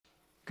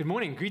Good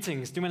morning,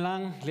 greetings.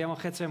 Dumelang,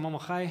 liamochetze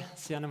momochai,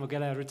 siana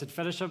mogela rooted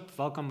fellowship.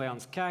 Welcome by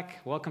ons kerk.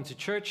 Welcome to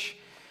church.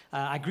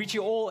 I greet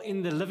you all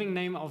in the living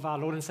name of our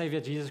Lord and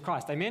Savior, Jesus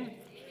Christ. Amen?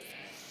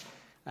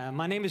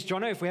 My name is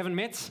Jono, if we haven't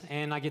met,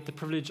 and I get the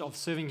privilege of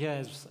serving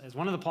here as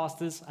one of the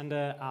pastors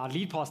under our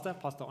lead pastor,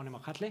 Pastor One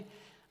Makhatle.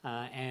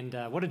 And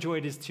what a joy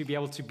it is to be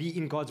able to be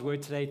in God's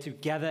Word today, to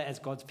gather as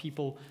God's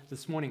people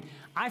this morning.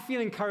 I feel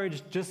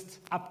encouraged just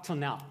up till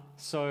now.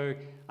 So,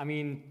 I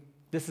mean,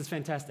 this is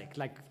fantastic.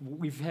 Like,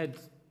 we've had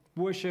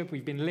worship,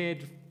 we've been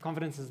led,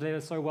 confidence has led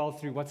us so well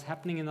through what's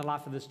happening in the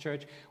life of this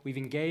church. We've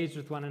engaged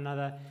with one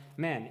another.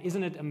 Man,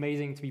 isn't it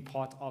amazing to be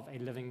part of a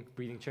living,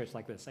 breathing church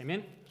like this?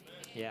 Amen?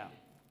 Yeah.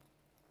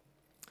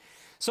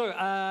 So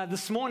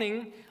this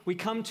morning, we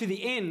come to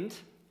the end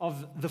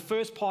of the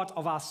first part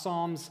of our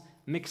Psalms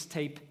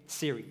Mixtape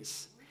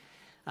series.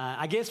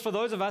 I guess for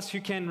those of us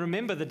who can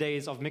remember the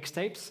days of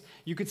mixtapes,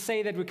 you could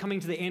say that we're coming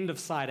to the end of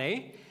side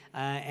A,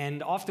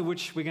 and after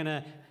which we're going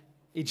to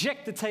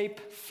eject the tape,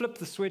 flip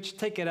the switch,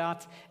 take it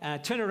out,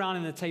 turn around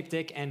in the tape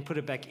deck and put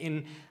it back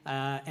in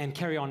and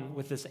carry on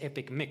with this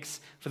epic mix.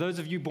 For those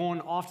of you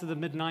born after the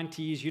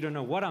mid-90s, you don't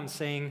know what I'm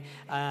saying.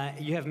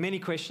 You have many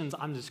questions.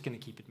 I'm just going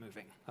to keep it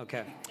moving.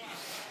 Okay.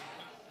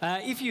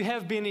 If you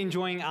have been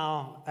enjoying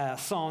our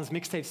Psalms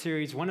Mixtape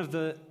series,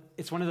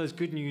 it's one of those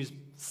good news,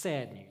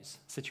 sad news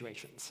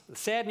situations. The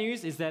sad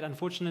news is that,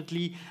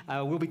 unfortunately,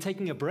 we'll be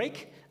taking a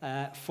break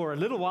for a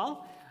little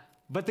while.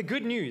 But the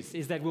good news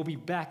is that we'll be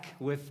back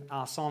with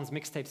our Psalms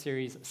Mixtape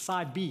series,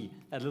 Side B,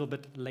 a little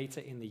bit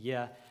later in the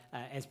year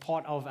as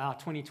part of our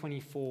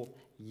 2024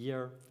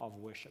 year of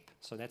worship.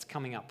 So that's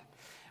coming up.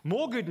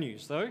 More good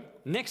news, though.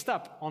 Next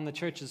up on the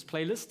church's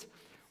playlist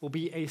will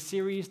be a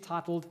series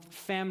titled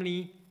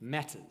Family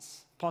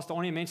Matters. Pastor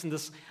Arnie mentioned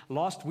this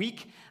last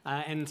week,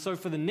 and so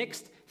for the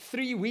next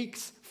 3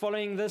 weeks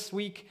following this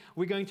week,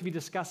 we're going to be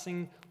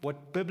discussing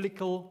what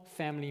biblical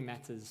family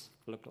matters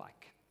look like.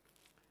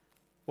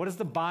 What does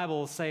the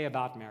Bible say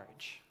about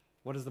marriage?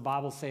 What does the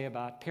Bible say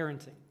about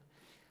parenting?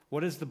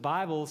 What does the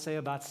Bible say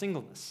about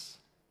singleness?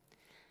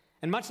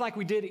 And much like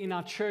we did in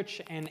our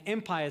Church and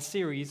Empire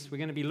series, we're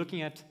going to be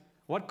looking at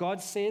what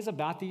God says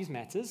about these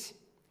matters.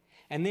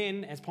 And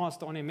then, as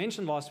Pastor One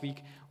mentioned last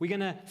week, we're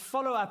going to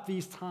follow up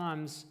these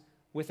times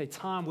with a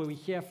time where we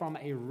hear from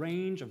a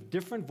range of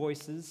different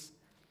voices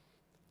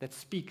that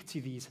speak to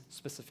these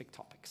specific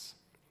topics.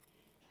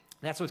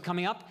 That's what's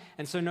coming up,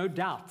 and so no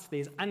doubt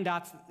in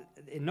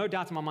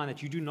my mind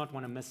that you do not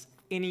want to miss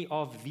any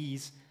of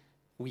these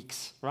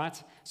weeks,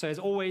 right? So as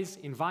always,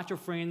 invite your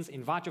friends,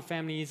 invite your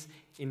families,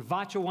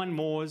 invite your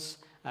one-mores.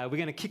 We're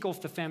going to kick off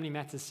the Family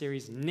Matters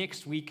series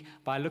next week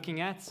by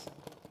looking at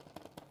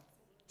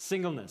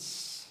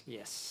singleness.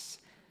 Yes.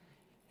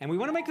 And we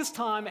want to make this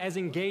time as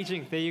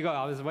engaging. There you go.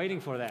 I was waiting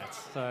for that.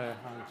 So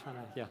I'm trying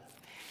to, yeah.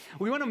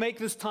 We want to make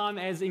this time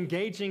as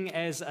engaging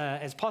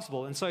as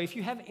possible. And so if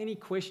you have any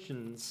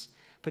questions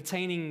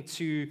pertaining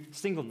to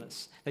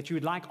singleness that you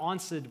would like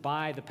answered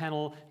by the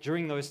panel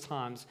during those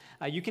times,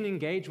 you can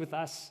engage with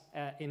us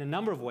in a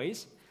number of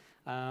ways.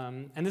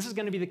 And this is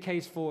going to be the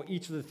case for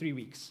each of the 3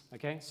 weeks.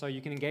 Okay? So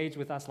you can engage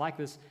with us like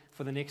this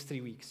for the next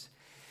 3 weeks.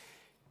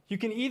 You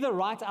can either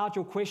write out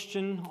your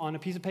question on a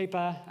piece of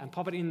paper and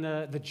pop it in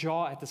the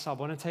jar at the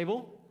Sawubona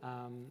table.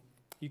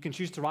 You can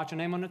choose to write your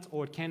name on it,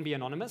 or it can be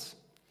anonymous.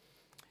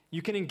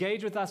 You can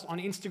engage with us on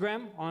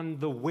Instagram on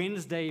the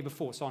Wednesday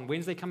before. So on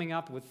Wednesday coming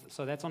up,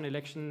 so that's on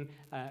election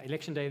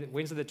day,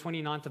 Wednesday the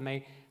 29th of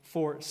May,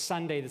 for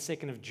Sunday the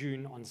 2nd of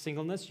June on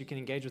singleness. You can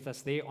engage with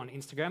us there on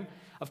Instagram.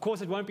 Of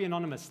course, it won't be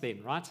anonymous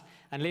then, right?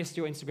 Unless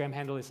your Instagram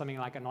handle is something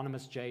like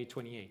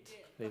AnonymousJ28.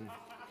 Then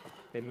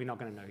we're not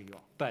going to know who you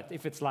are. But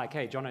if it's like,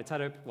 hey, John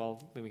O'Tarup,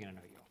 well, then we're going to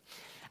know who you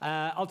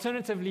are.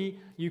 Alternatively,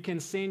 you can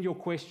send your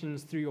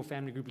questions through your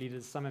family group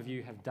leaders. Some of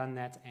you have done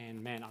that,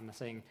 and man, I'm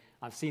saying,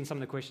 I've seen some of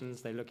the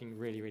questions. They're looking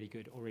really, really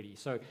good already.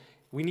 So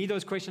we need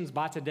those questions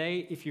by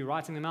today. If you're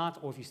writing them out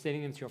or if you're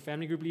sending them to your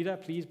family group leader,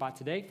 please by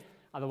today.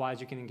 Otherwise,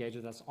 you can engage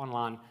with us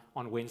online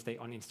on Wednesday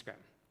on Instagram.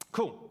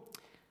 Cool.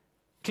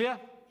 Clear?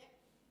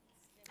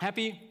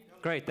 Happy?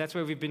 Great. That's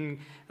where we've been.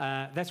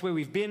 That's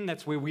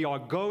where we are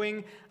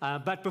going.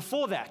 But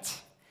before that,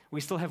 we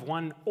still have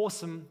one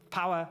awesome,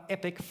 power,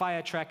 epic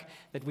fire track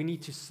that we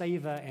need to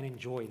savor and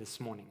enjoy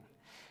this morning.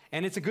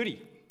 And it's a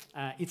goodie.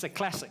 It's a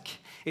classic.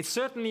 It's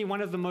certainly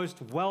one of the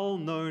most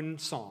well-known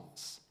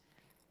songs.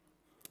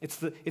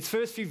 Its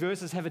first few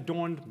verses have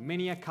adorned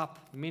many a cup,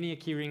 many a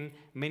keyring,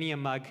 many a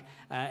mug,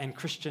 and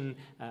Christian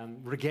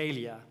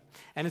regalia.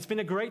 And it's been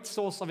a great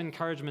source of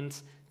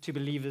encouragement to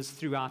believers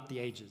throughout the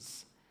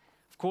ages.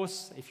 Of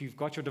course, if you've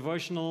got your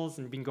devotionals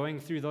and been going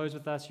through those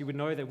with us, you would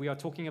know that we are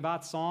talking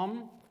about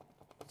Psalm,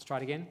 let's try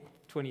it again,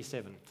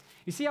 27.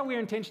 You see how we're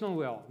intentional?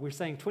 Well, we're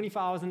saying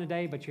 24 hours in a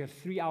day, but you have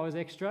 3 hours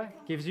extra,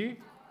 gives you?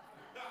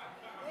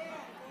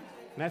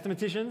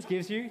 Mathematicians,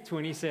 gives you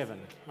 27.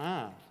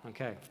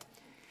 Okay.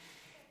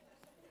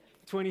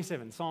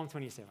 27, Psalm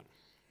 27.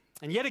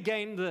 And yet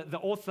again, the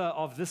author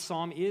of this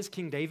psalm is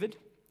King David,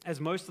 as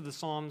most of the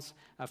psalms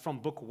from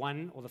book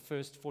 1, or the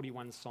first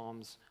 41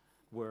 psalms,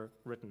 were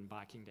written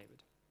by King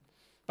David.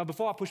 But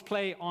before I push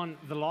play on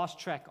the last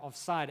track of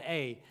side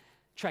A,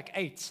 track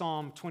 8,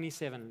 Psalm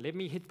 27, let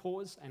me hit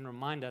pause and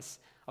remind us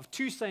of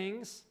two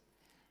sayings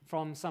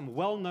from some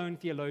well-known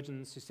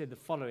theologians who said the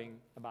following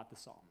about the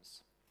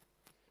Psalms.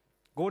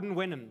 Gordon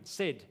Wenham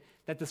said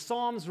that the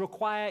Psalms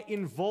require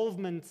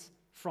involvement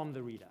from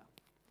the reader,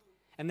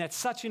 and that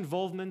such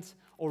involvement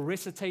or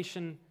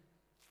recitation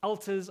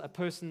alters a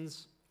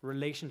person's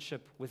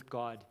relationship with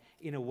God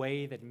in a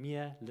way that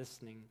mere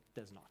listening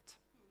does not.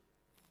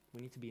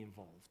 We need to be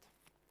involved.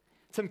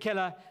 Tim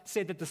Keller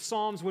said that the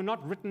Psalms were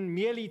not written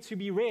merely to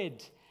be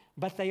read,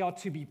 but they are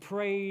to be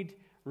prayed,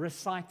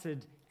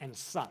 recited, and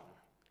sung,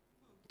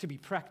 to be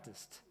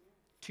practiced,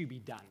 to be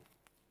done.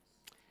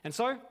 And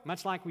so,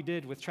 much like we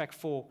did with track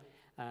 4,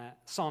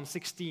 Psalm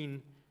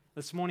 16,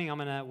 this morning I'm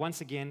going to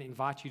once again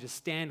invite you to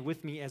stand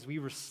with me as we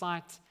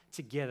recite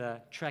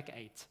together track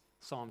 8,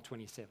 Psalm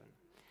 27,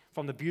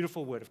 from the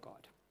beautiful Word of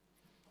God.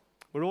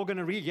 We're all going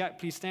to read,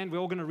 please stand. We're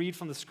all going to read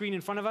from the screen in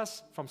front of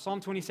us from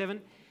Psalm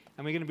 27,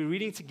 and we're going to be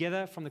reading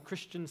together from the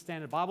Christian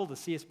Standard Bible, the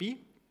CSB.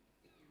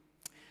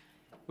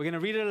 We're going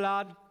to read it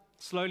aloud,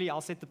 slowly. I'll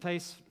set the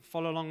pace.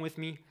 Follow along with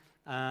me.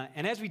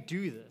 And as we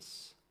do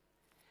this,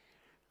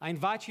 I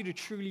invite you to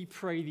truly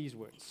pray these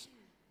words.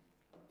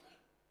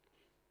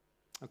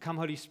 Oh, come,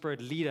 Holy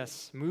Spirit, lead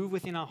us, move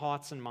within our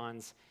hearts and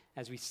minds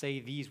as we say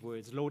these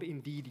words. Lord,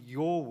 indeed,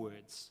 your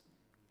words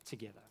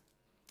together.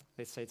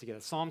 Let's say it together.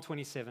 Psalm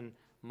 27,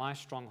 my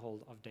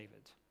stronghold of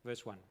David.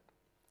 Verse 1.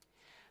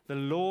 The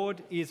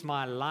Lord is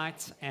my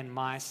light and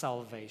my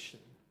salvation.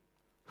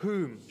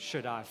 Whom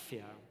should I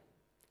fear?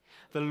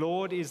 The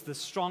Lord is the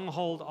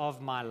stronghold of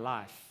my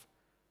life.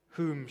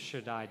 Whom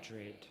should I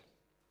dread?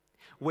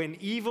 When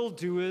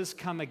evildoers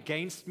come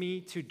against me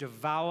to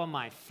devour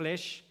my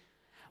flesh,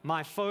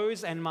 my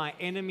foes and my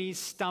enemies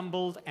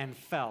stumbled and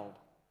fell.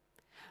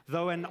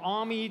 Though an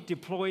army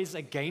deploys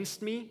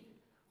against me,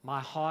 my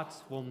heart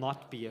will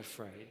not be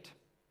afraid.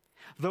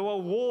 Though a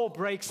war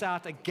breaks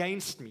out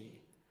against me,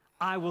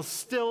 I will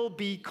still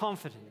be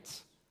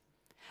confident.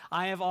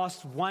 I have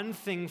asked one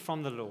thing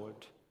from the Lord.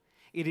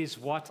 It is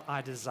what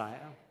I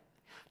desire,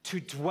 to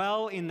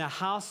dwell in the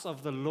house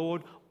of the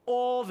Lord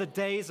all the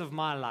days of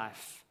my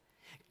life,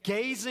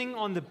 gazing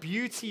on the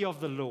beauty of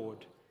the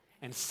Lord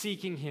and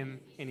seeking him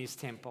in his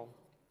temple.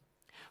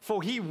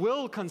 For he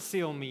will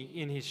conceal me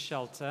in his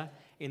shelter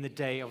in the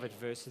day of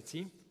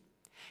adversity.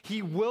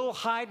 He will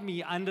hide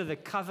me under the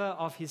cover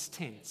of his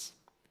tent.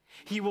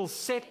 He will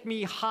set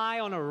me high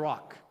on a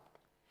rock.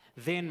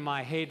 Then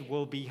my head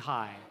will be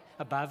high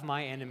above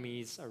my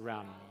enemies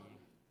around me.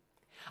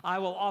 I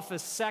will offer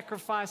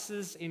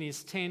sacrifices in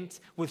his tent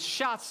with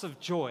shouts of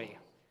joy.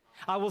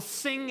 I will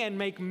sing and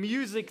make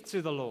music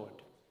to the Lord.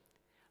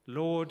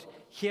 Lord,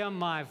 hear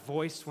my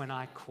voice when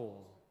I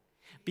call.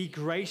 Be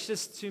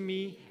gracious to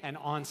me and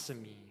answer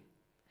me.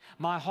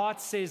 My heart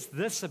says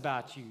this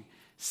about you: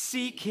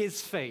 seek his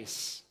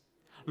face.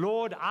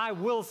 Lord, I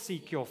will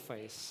seek your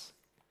face.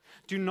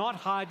 Do not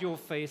hide your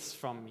face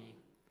from me.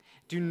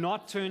 Do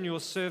not turn your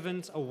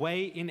servant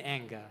away in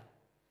anger.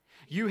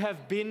 You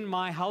have been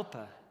my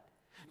helper.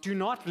 Do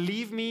not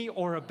leave me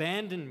or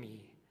abandon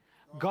me,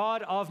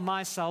 God of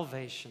my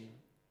salvation.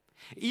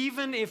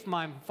 Even if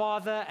my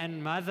father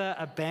and mother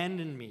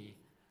abandon me,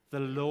 the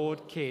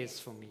Lord cares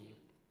for me.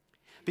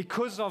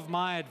 Because of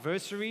my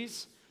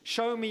adversaries,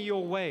 show me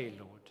your way,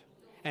 Lord,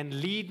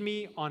 and lead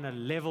me on a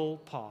level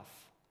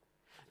path.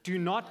 Do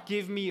not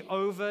give me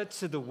over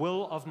to the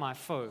will of my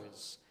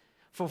foes,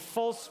 for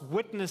false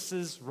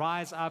witnesses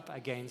rise up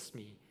against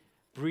me,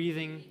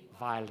 breathing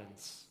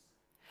violence.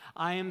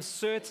 I am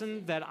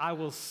certain that I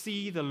will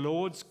see the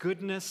Lord's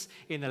goodness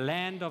in the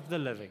land of the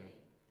living.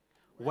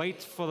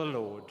 Wait for the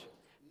Lord.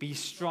 Be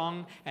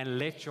strong and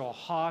let your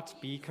heart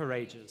be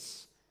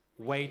courageous.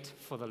 Wait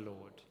for the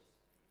Lord.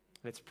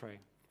 Let's pray.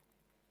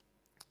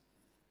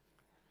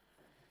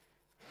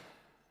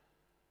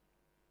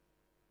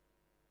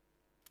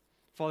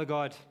 Father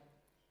God,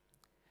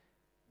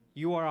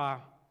 you are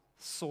our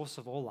source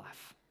of all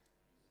life.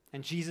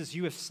 And Jesus,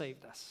 you have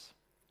saved us.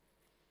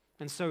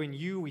 And so in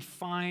you we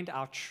find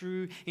our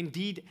true,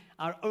 indeed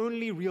our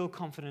only real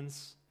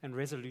confidence and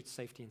resolute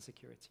safety and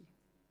security.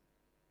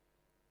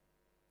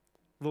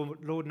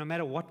 Lord, no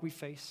matter what we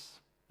face,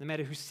 no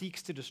matter who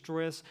seeks to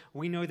destroy us,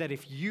 we know that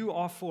if you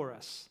are for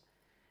us,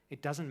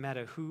 it doesn't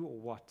matter who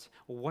or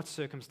what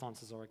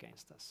circumstances are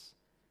against us,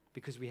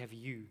 because we have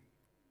you,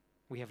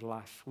 we have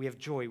life, we have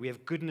joy, we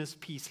have goodness,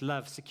 peace,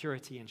 love,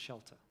 security, and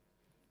shelter.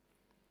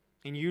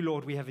 In you,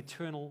 Lord, we have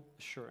eternal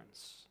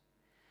assurance,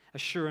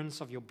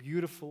 assurance of your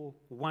beautiful,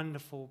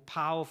 wonderful,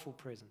 powerful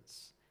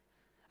presence,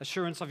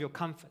 assurance of your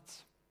comfort.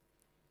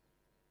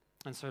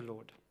 And so,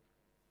 Lord,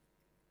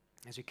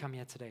 as we come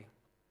here today,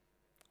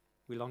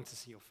 we long to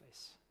see your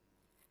face.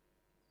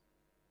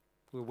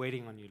 We're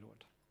waiting on you,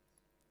 Lord.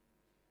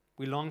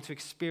 We long to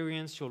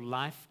experience your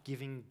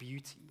life-giving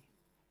beauty,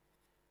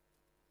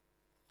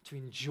 to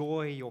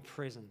enjoy your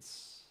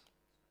presence,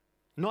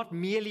 not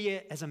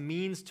merely as a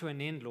means to an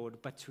end,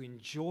 Lord, but to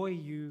enjoy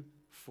you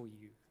for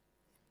you,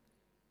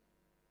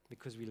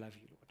 because we love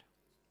you, Lord.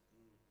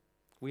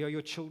 We are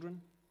your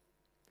children.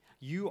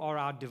 You are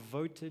our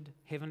devoted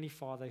Heavenly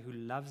Father who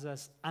loves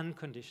us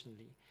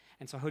unconditionally.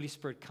 And so, Holy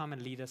Spirit, come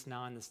and lead us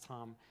now in this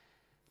time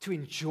to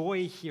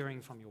enjoy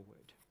hearing from your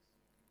word,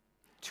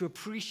 to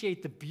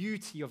appreciate the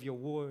beauty of your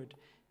word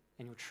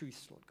and your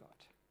truths, Lord God.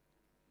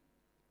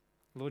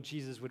 Lord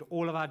Jesus, would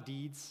all of our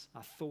deeds,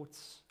 our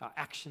thoughts, our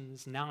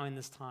actions now in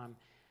this time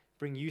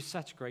bring you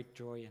such great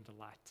joy and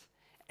delight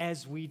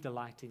as we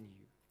delight in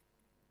you.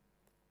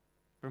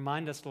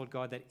 Remind us, Lord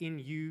God, that in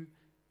you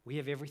we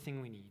have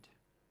everything we need.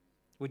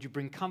 Would you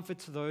bring comfort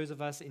to those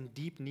of us in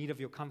deep need of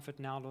your comfort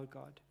now, Lord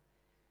God?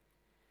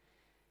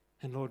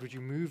 And Lord, would you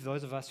move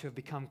those of us who have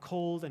become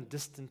cold and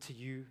distant to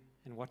you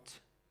and what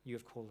you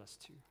have called us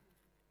to?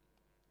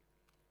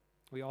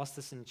 We ask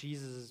this in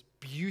Jesus'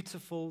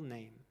 beautiful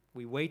name.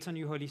 We wait on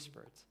you, Holy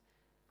Spirit.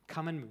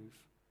 Come and move.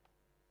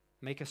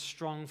 Make us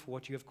strong for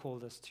what you have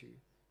called us to.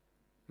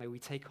 May we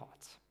take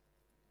heart.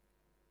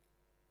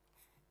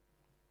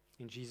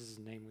 In Jesus'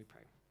 name we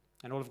pray.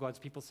 And all of God's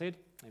people said,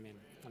 amen.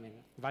 Amen.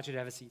 I invite you to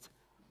have a seat.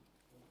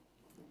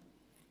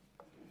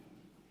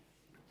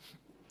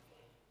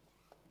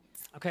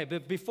 Okay,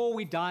 but before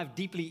we dive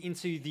deeply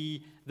into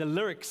the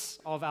lyrics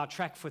of our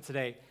track for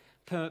today,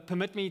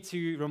 permit me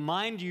to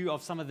remind you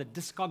of some of the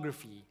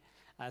discography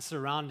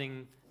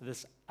surrounding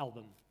this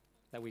album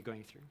that we're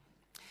going through.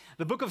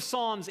 The book of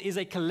Psalms is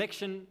a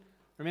collection,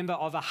 remember,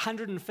 of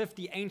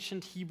 150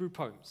 ancient Hebrew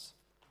poems,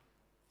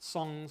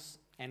 songs,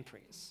 and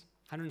prayers.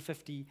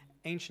 150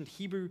 ancient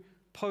Hebrew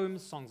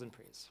poems, songs, and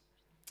prayers.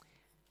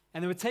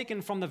 And they were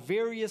taken from the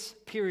various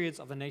periods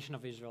of the nation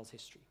of Israel's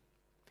history.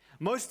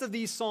 Most of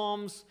these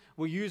psalms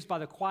were used by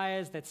the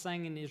choirs that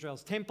sang in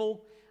Israel's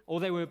temple, or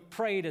they were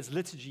prayed as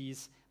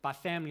liturgies by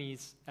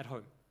families at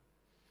home.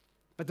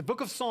 But the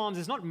book of Psalms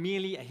is not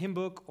merely a hymn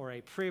book or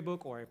a prayer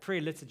book or a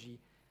prayer liturgy.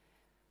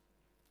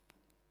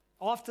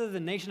 After the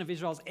nation of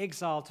Israel's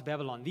exile to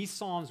Babylon, these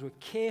psalms were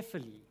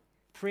carefully,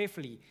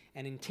 prayerfully,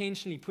 and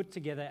intentionally put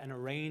together and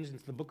arranged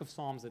into the book of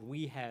Psalms that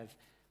we have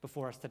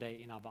before us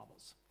today in our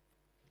Bibles.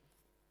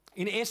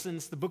 In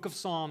essence, the book of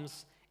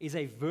Psalms is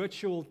a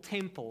virtual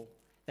temple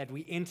that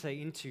we enter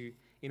into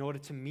in order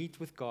to meet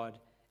with God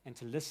and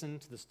to listen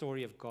to the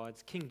story of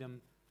God's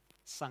kingdom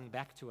sung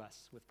back to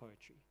us with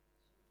poetry.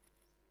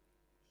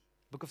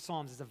 The book of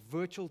Psalms is a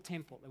virtual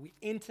temple that we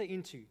enter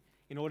into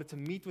in order to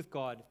meet with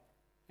God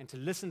and to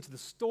listen to the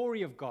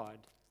story of God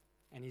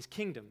and his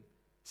kingdom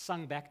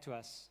sung back to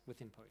us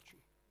within poetry.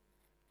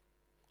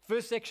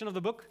 First section of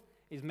the book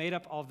is made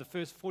up of the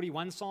first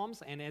 41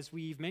 Psalms, and as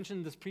we've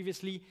mentioned this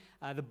previously,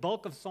 the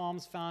bulk of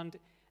Psalms found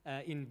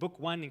in book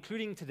 1,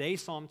 including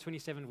today's Psalm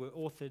 27, were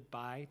authored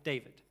by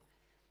David.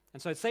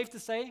 And so it's safe to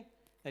say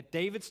that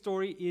David's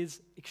story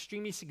is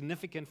extremely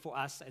significant for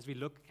us as we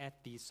look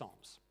at these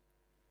Psalms.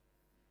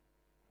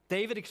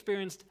 David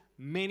experienced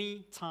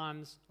many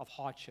times of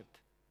hardship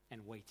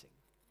and waiting.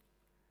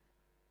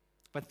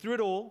 But through it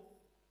all,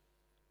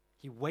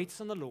 he waits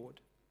on the Lord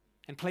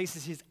and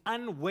places his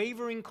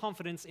unwavering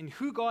confidence in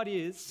who God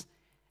is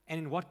and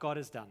in what God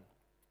has done.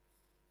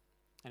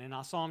 And in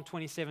our Psalm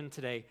 27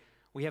 today,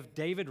 we have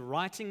David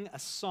writing a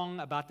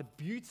song about the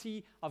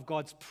beauty of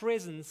God's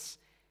presence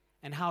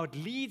and how it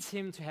leads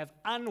him to have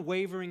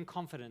unwavering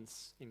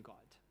confidence in God.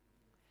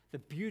 The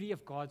beauty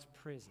of God's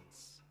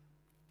presence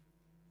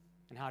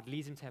and how it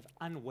leads him to have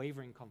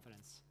unwavering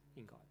confidence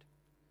in God.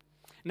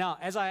 Now,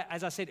 as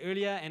I said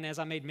earlier and as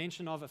I made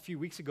mention of a few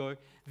weeks ago,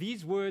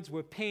 these words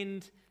were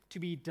penned to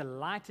be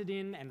delighted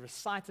in and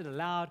recited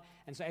aloud.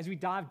 And so as we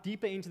dive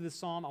deeper into the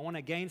psalm, I want to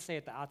again say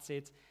at the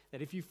outset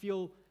that if you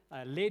feel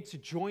led to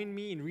join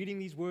me in reading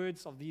these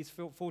words of these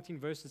 14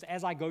 verses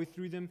as I go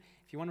through them,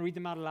 if you want to read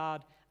them out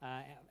loud,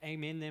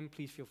 amen them,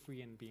 please feel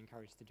free and be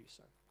encouraged to do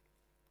so.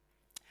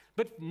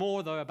 But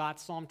more, though, about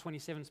Psalm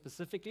 27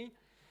 specifically.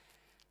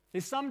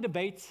 There's some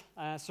debate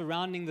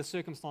surrounding the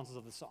circumstances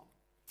of the psalm.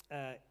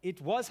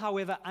 It was,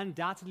 however,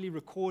 undoubtedly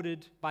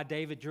recorded by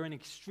David during an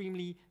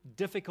extremely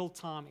difficult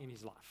time in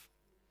his life.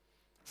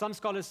 Some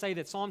scholars say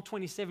that Psalm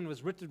 27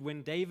 was written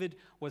when David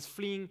was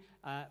fleeing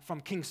from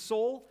King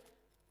Saul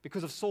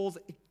because of Saul's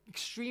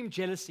extreme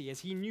jealousy, as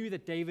he knew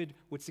that David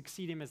would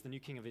succeed him as the new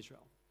king of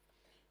Israel.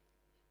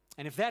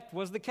 And if that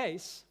was the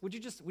case, would you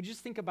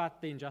just think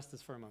about the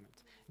injustice for a moment?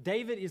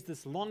 David is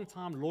this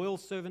long-time loyal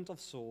servant of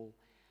Saul,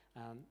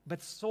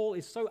 but Saul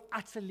is so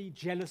utterly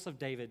jealous of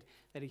David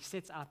that he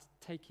sets out to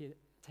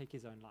take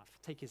his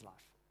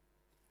life.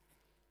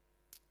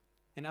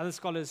 And other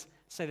scholars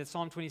say that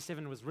Psalm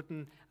 27 was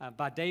written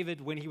by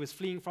David when he was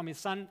fleeing from his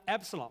son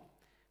Absalom,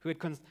 who had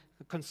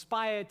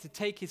conspired to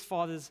take his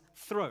father's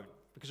throne.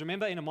 Because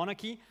remember, in a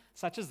monarchy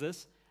such as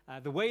this,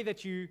 the way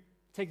that you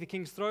take the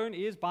king's throne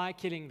is by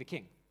killing the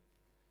king.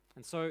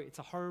 And so it's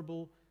a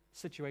horrible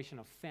situation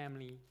of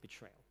family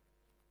betrayal.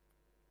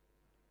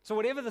 So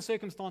whatever the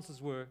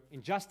circumstances were,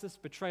 injustice,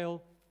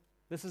 betrayal,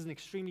 this is an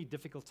extremely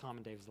difficult time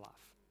in David's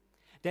life.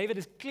 David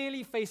is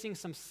clearly facing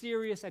some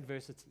serious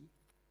adversity.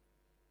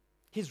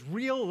 His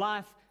real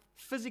life,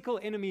 physical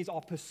enemies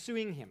are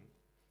pursuing him.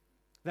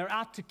 They're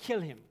out to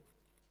kill him.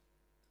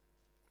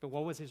 But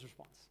what was his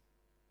response?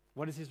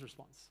 What is his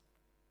response?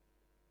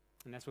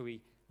 And that's where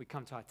we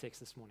come to our text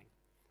this morning.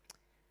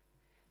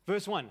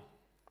 Verse 1,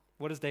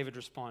 what does David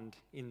respond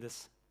in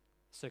this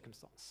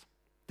circumstance?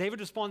 David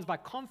responds by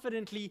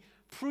confidently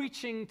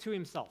preaching to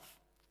himself.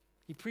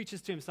 He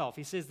preaches to himself.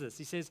 He says this.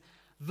 He says,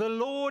 "The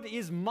Lord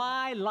is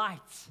my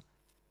light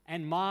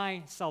and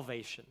my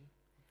salvation.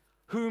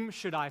 Whom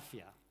should I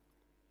fear?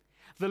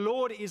 The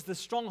Lord is the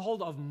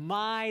stronghold of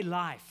my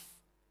life.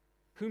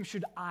 Whom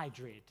should I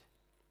dread?"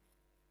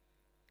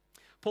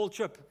 Paul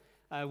Tripp,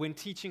 when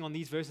teaching on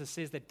these verses,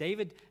 says that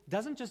David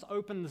doesn't just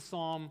open the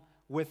psalm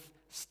with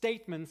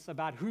statements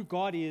about who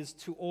God is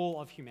to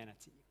all of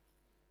humanity,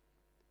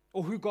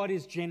 or who God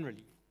is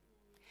generally.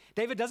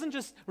 David doesn't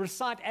just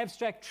recite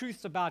abstract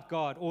truths about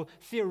God, or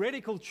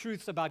theoretical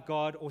truths about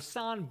God, or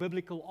sound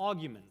biblical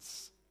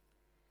arguments.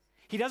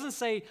 He doesn't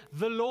say,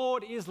 "The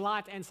Lord is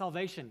light and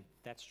salvation."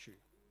 That's true.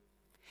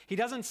 He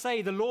doesn't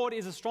say, "The Lord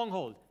is a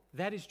stronghold."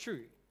 That is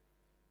true.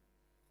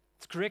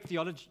 It's correct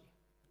theology.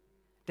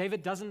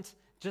 David doesn't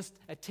just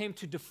attempt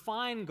to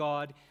define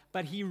God,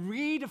 but he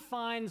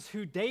redefines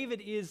who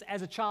David is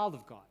as a child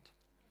of God.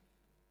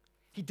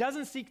 He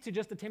doesn't seek to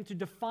just attempt to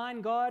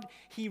define God,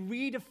 he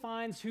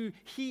redefines who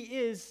he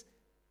is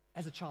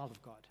as a child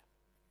of God.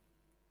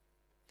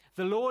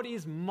 The Lord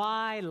is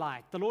my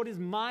light. The Lord is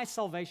my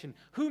salvation.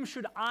 Whom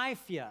should I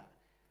fear?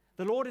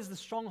 The Lord is the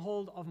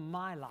stronghold of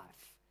my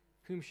life.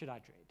 Whom should I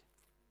dread?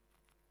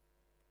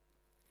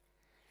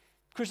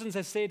 Christians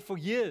have said for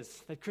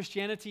years that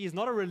Christianity is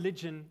not a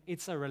religion,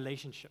 it's a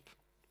relationship.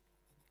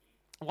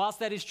 Whilst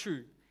that is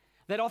true,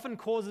 that often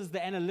causes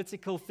the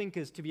analytical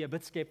thinkers to be a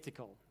bit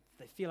skeptical.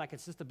 They feel like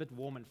it's just a bit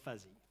warm and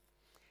fuzzy.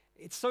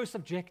 It's so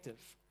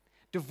subjective,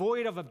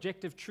 devoid of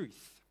objective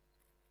truth.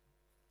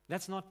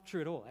 That's not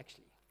true at all,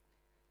 actually.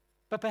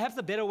 But perhaps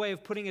the better way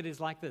of putting it is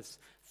like this.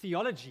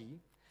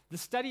 Theology, the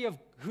study of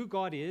who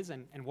God is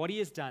and what he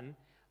has done,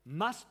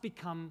 must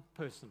become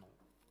personal.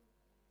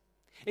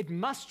 It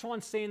must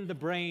transcend the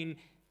brain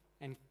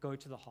and go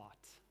to the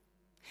heart.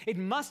 It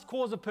must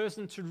cause a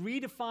person to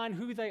redefine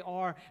who they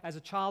are as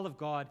a child of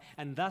God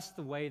and thus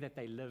the way that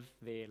they live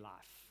their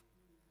life.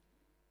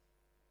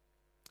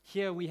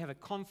 Here we have a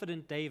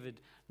confident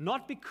David,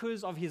 not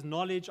because of his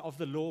knowledge of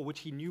the law, which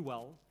he knew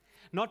well,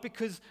 not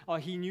because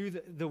he knew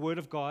the word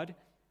of God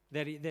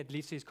that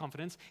leads to his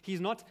confidence.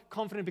 He's not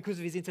confident because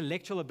of his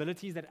intellectual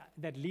abilities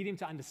that lead him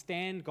to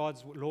understand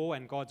God's law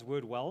and God's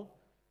word well.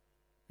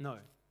 No.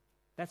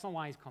 That's not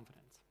why he's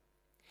confident.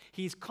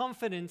 He's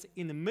confident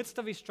in the midst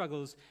of his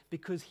struggles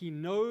because he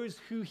knows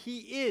who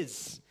he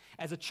is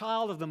as a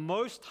child of the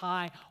Most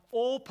High,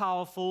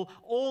 all-powerful,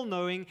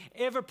 all-knowing,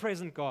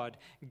 ever-present God.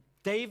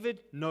 David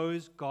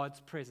knows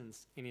God's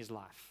presence in his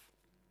life.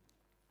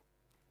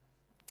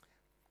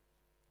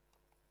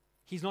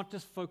 He's not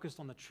just focused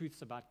on the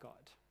truths about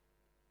God.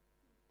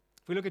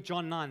 If we look at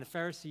John 9, the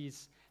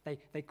Pharisees,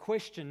 they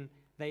question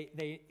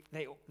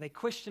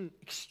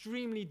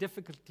extremely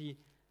difficultly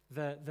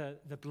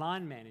the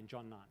blind man in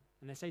John 9.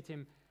 And they say to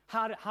him,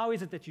 how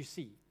is it that you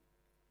see?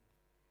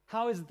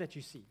 How is it that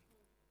you see?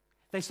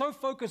 They're so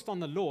focused on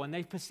the law, and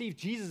they perceive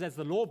Jesus as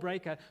the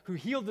lawbreaker who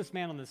healed this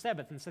man on the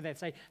Sabbath. And so they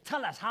say,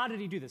 "Tell us, how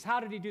did he do this? How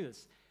did he do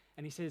this?"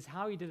 And he says,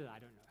 "How he did it, I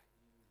don't know.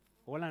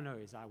 All I know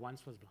is I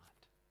once was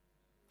blind,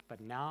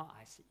 but now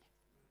I see.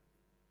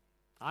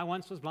 I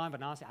once was blind, but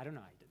now I see. I don't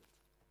know how he did it."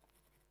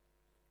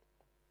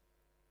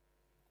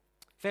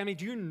 Family,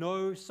 do you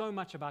know so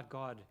much about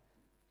God,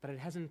 but it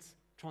hasn't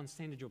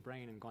transcended your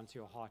brain and gone to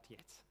your heart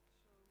yet?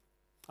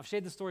 I've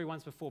shared this story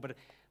once before, but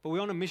we were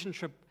on a mission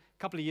trip a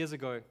couple of years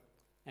ago,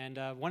 and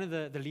one of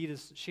the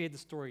leaders shared the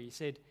story. He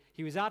said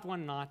he was out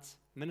one night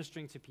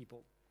ministering to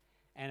people,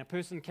 and a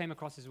person came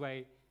across his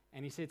way,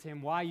 and he said to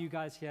him, "Why are you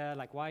guys here?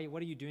 Like,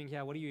 what are you doing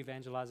here? What are you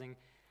evangelizing?"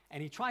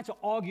 And he tried to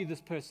argue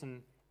this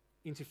person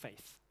into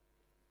faith.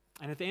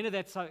 And at the end of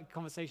that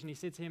conversation, he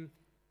said to him,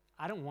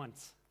 "I don't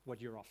want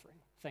what you're offering.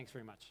 Thanks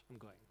very much. I'm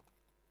going.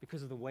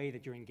 Because of the way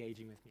that you're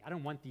engaging with me. I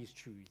don't want these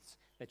truths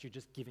that you're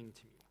just giving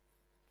to me."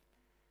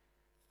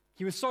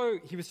 He was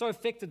so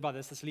affected by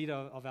this leader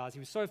of ours. He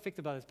was so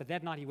affected by this, but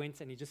that night he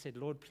went and he just said,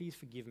 "Lord, please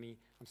forgive me.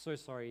 I'm so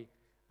sorry.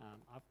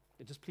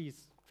 Just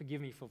please forgive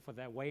me for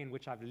that way in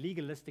which I've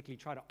legalistically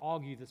tried to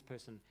argue this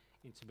person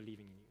into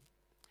believing in you."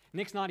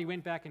 Next night he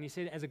went back and he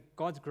said, as a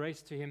God's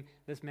grace to him,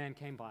 this man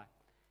came by.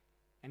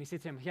 And he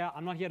said to him,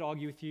 "I'm not here to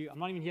argue with you. I'm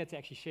not even here to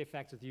actually share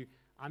facts with you.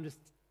 I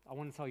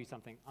want to tell you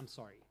something. I'm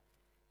sorry."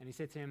 And he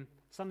said to him,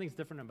 "Something's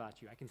different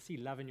about you. I can see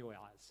love in your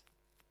eyes.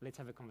 Let's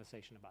have a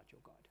conversation about your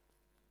God."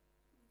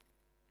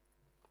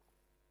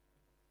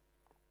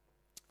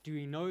 Do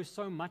we know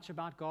so much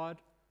about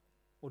God,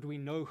 or do we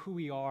know who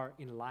we are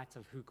in light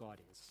of who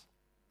God is?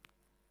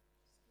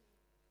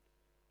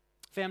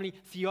 Family,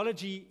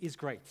 theology is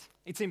great.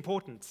 It's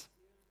important.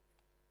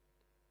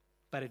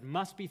 But it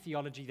must be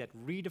theology that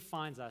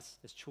redefines us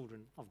as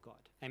children of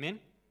God. Amen?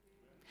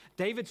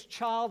 David's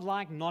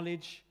childlike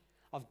knowledge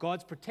of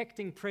God's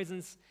protecting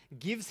presence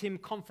gives him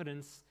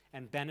confidence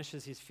and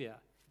banishes his fear.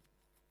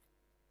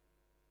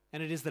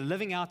 And it is the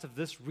living out of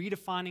this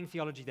redefining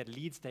theology that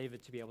leads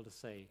David to be able to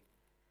say,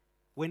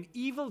 When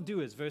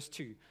evildoers, verse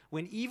 2,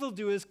 when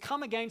evildoers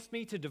come against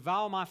me to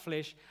devour my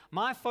flesh,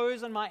 my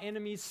foes and my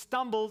enemies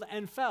stumbled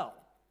and fell.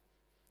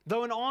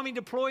 Though an army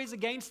deploys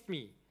against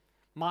me,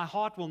 my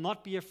heart will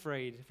not be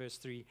afraid, verse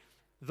 3.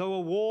 Though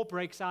a war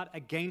breaks out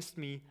against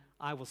me,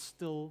 I will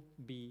still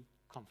be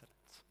confident.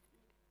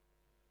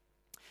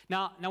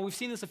 Now we've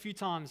seen this a few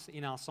times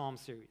in our Psalm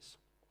series.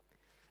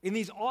 In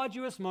these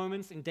arduous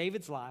moments in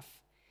David's life,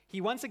 he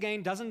once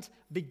again doesn't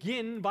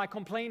begin by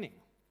complaining.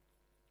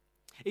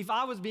 If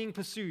I was being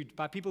pursued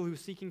by people who were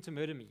seeking to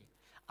murder me,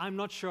 I'm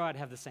not sure I'd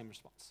have the same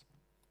response.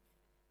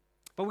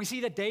 But we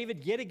see that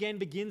David yet again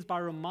begins by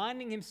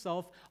reminding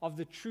himself of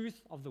the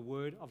truth of the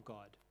Word of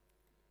God.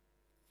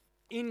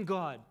 In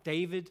God,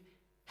 David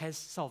has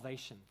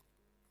salvation.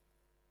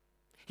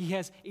 He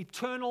has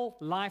eternal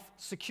life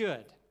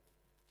secured.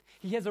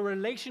 He has a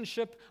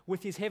relationship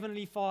with his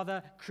heavenly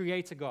Father,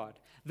 Creator God,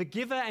 the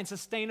giver and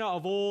sustainer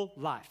of all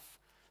life,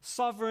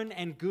 sovereign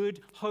and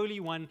good, Holy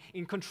One,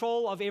 in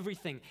control of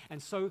everything.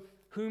 And so,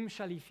 whom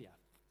shall he fear?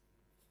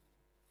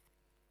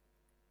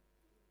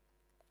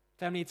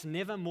 Family, it's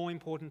never more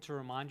important to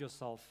remind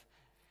yourself,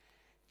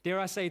 dare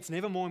I say, it's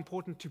never more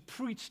important to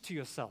preach to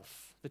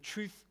yourself the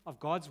truth of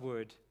God's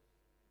Word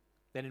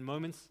than in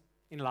moments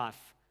in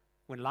life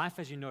when life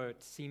as you know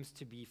it seems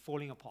to be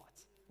falling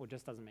apart or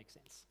just doesn't make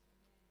sense.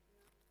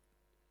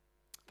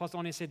 Pastor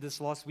Arne said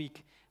this last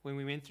week when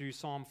we went through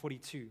Psalm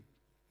 42.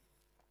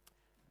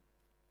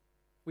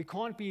 We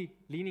can't be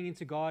leaning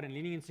into God and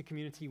leaning into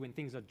community when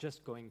things are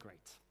just going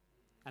great.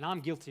 And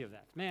I'm guilty of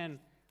that. Man,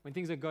 when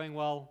things are going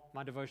well,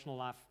 my devotional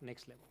life,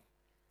 next level.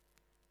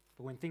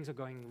 But when things are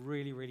going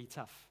really, really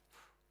tough,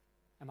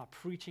 am I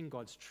preaching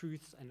God's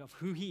truths and of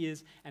who He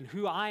is and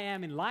who I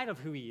am in light of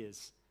who He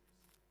is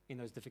in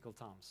those difficult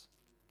times?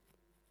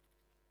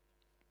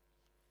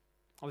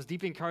 I was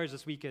deeply encouraged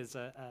this week as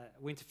I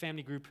went to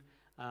family group.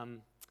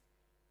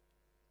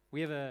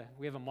 We have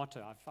a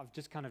motto. I've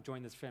just kind of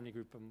joined this family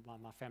group,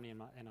 my family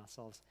and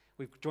ourselves.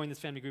 We've joined this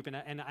family group,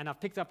 and I've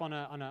picked up on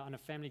a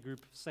family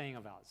group saying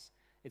of ours.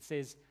 It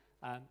says,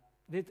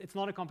 it's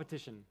not a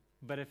competition,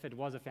 but if it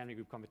was a family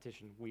group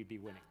competition, we'd be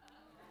winning.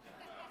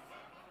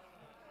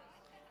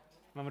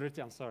 Mama Ruti,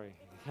 I'm sorry.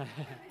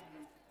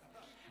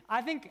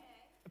 I think,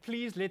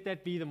 please let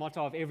that be the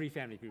motto of every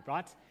family group,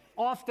 right?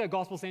 After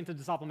gospel-centered,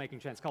 disciple-making,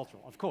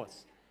 transcultural, of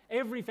course.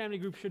 Every family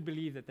group should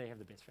believe that they have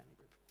the best family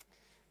group.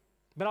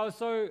 But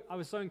I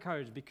was so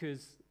encouraged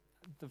because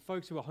the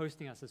folks who were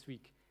hosting us this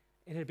week,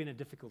 it had been a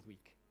difficult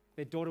week.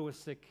 Their daughter was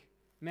sick.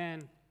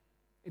 Man,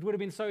 it would have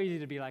been so easy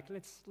to be like,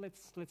 let's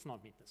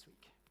not meet this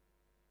week.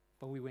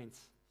 But we went,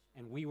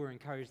 and we were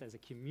encouraged as a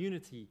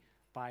community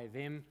by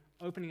them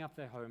opening up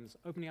their homes,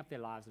 opening up their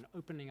lives, and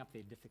opening up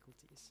their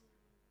difficulties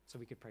so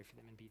we could pray for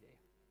them and be there.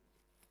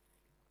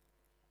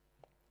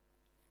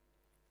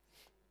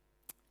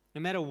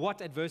 No matter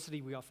what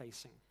adversity we are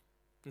facing,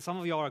 and some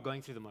of you are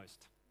going through the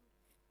most,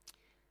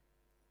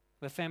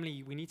 but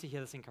family, we need to hear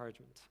this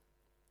encouragement.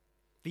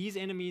 These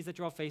enemies that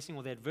you are facing,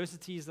 or the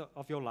adversities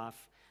of your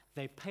life,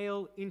 they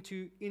pale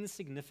into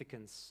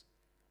insignificance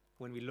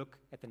when we look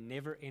at the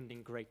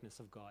never-ending greatness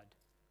of God.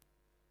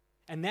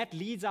 And that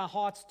leads our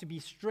hearts to be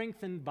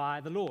strengthened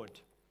by the Lord.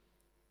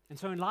 And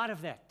so in light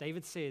of that,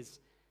 David says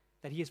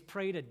that he has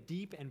prayed a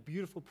deep and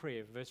beautiful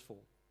prayer, verse 4.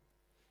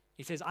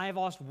 He says, I have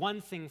asked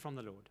one thing from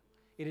the Lord.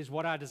 It is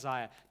what I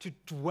desire, to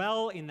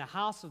dwell in the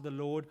house of the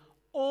Lord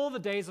all the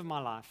days of my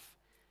life,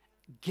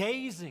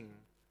 gazing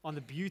on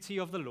the beauty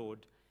of the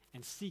Lord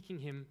and seeking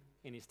Him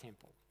in His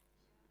temple.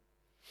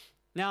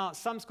 Now,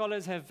 some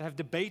scholars have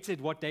debated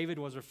what David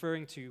was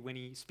referring to when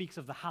he speaks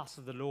of the house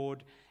of the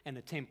Lord and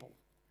the temple.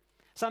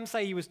 Some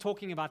say he was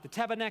talking about the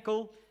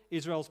tabernacle,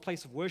 Israel's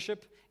place of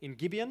worship in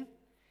Gibeon,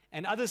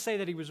 and others say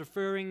that he was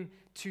referring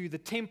to the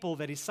temple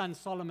that his son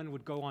Solomon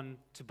would go on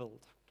to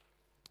build,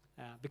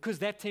 because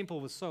that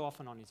temple was so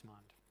often on his mind.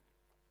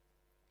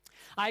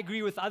 I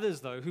agree with others,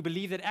 though, who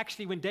believe that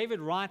actually when David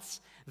writes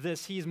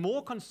this, he is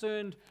more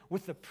concerned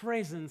with the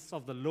presence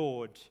of the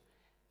Lord,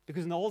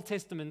 because in the Old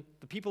Testament,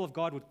 the people of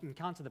God would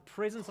encounter the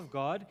presence of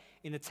God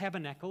in the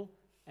tabernacle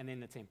and then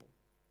the temple.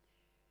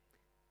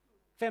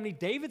 Family,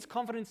 David's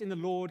confidence in the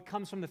Lord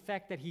comes from the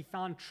fact that he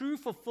found true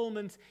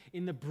fulfillment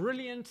in the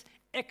brilliant,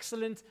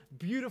 excellent,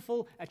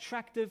 beautiful,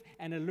 attractive,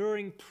 and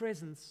alluring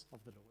presence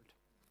of the Lord.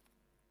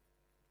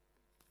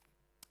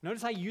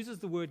 Notice how he uses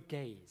the word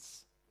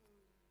gaze.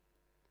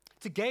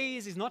 To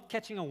gaze is not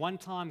catching a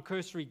one-time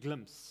cursory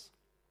glimpse.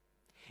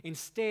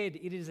 Instead,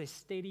 it is a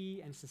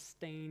steady and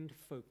sustained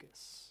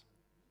focus.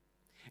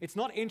 It's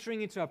not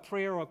entering into a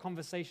prayer or a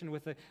conversation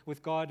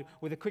with God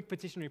with a quick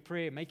petitionary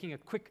prayer, making a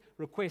quick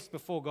request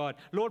before God.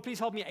 Lord, please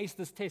help me ace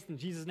this test in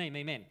Jesus' name,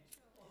 amen.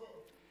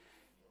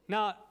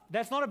 Now,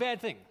 that's not a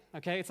bad thing,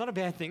 okay? It's not a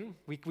bad thing.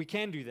 We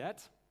can do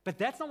that. But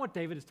that's not what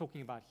David is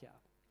talking about here.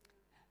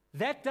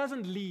 That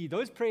doesn't lead,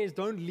 those prayers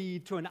don't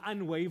lead to an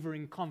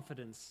unwavering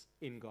confidence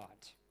in God.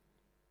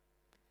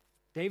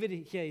 David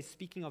here is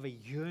speaking of a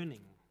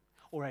yearning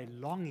or a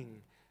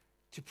longing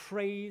to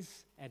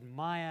praise,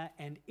 admire,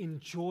 and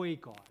enjoy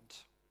God.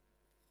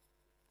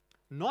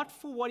 Not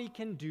for what he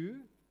can do,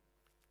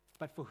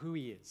 but for who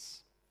he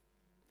is.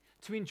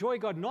 To enjoy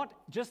God not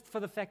just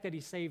for the fact that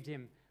he saved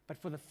him, but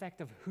for the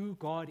fact of who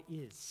God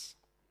is.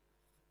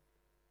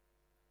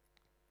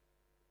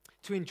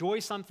 To enjoy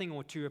something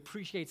or to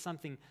appreciate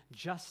something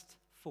just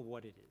for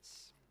what it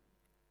is.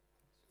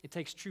 It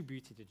takes true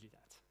beauty to do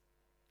that.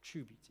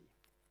 True beauty.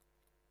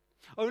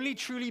 Only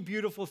truly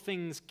beautiful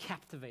things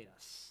captivate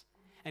us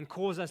and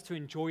cause us to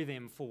enjoy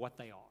them for what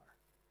they are,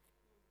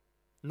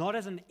 not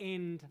as an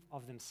end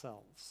of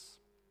themselves.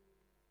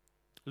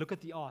 Look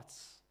at the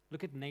arts.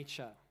 Look at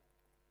nature.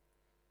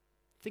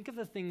 Think of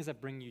the things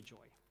that bring you joy.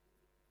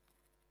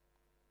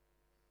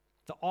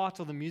 The art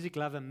or the music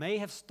lover may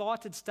have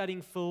started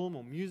studying film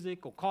or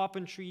music or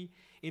carpentry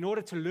in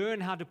order to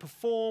learn how to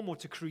perform or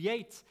to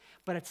create,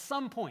 but at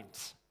some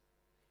point,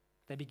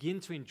 they begin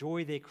to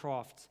enjoy their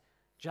craft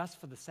just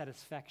for the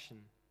satisfaction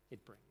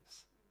it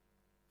brings.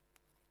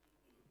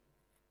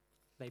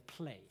 They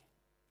play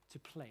to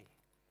play.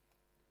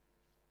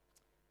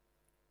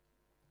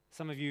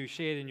 Some of you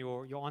shared in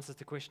your answers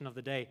to question of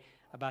the day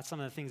about some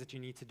of the things that you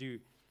need to do.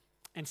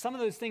 And some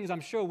of those things,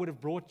 I'm sure, would have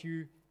brought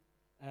you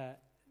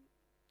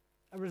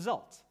a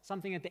result,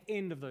 something at the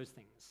end of those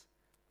things.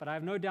 But I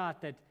have no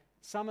doubt that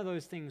some of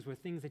those things were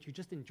things that you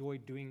just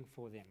enjoyed doing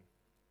for them,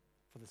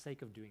 for the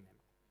sake of doing them.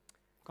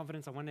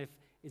 Confidence, I wonder if,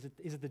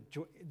 is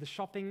it the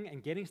shopping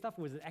and getting stuff,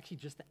 or is it actually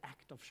just the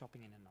act of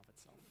shopping in and of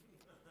itself?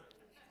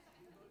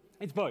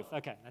 It's both.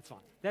 Okay, that's fine.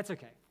 That's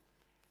okay.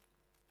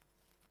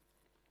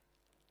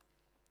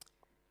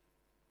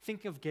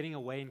 Think of getting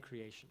away in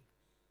creation.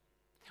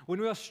 When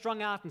we are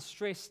strung out and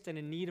stressed and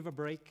in need of a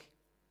break,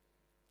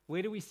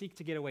 where do we seek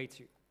to get away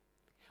to?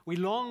 We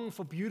long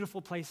for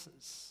beautiful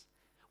places.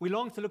 We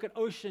long to look at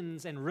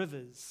oceans and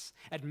rivers,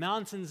 at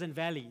mountains and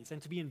valleys,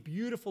 and to be in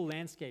beautiful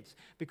landscapes,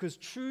 because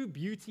true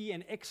beauty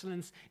and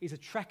excellence is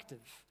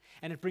attractive,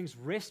 and it brings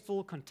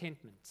restful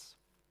contentment.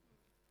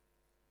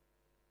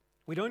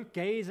 We don't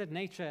gaze at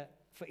nature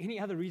for any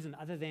other reason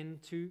other than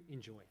to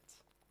enjoy it.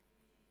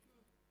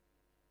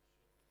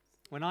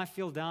 When I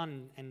feel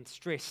down and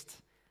stressed,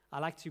 I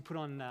like to put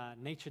on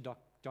nature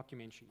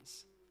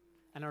documentaries.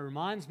 And it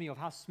reminds me of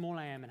how small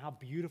I am and how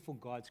beautiful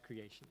God's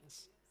creation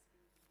is.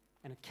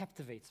 And it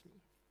captivates me.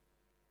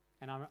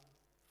 And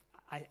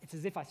it's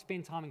as if I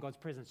spend time in God's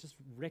presence, just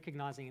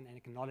recognizing and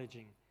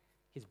acknowledging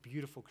his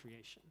beautiful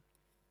creation.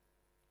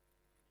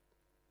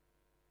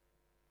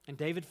 And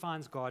David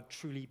finds God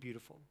truly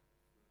beautiful.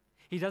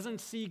 He doesn't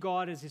see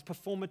God as his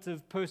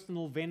performative,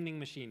 personal vending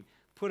machine.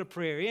 Put a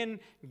prayer in,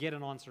 get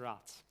an answer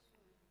out.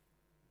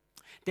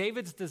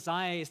 David's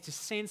desire is to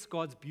sense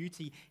God's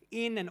beauty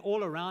in and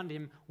all around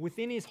him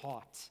within his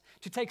heart,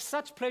 to take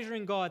such pleasure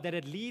in God that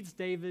it leads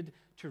David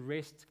to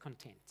rest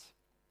content.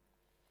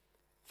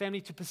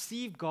 Family, to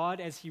perceive God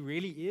as he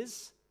really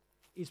is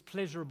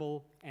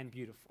pleasurable and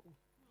beautiful.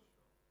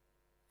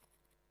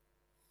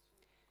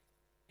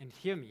 And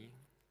hear me,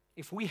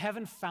 if we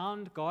haven't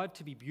found God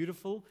to be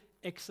beautiful,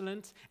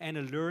 excellent, and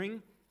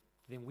alluring,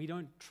 then we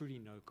don't truly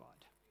know God.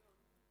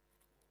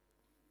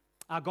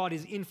 Our God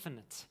is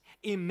infinite,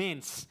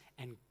 immense,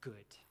 and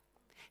good.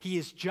 He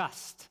is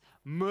just,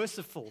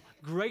 merciful,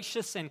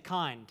 gracious, and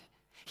kind.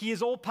 He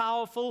is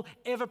all-powerful,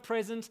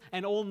 ever-present,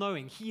 and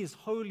all-knowing. He is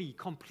holy,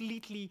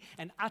 completely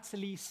and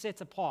utterly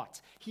set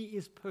apart. He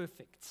is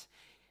perfect.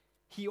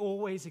 He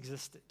always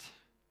existed.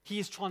 He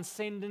is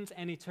transcendent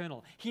and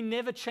eternal. He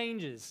never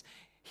changes.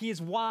 He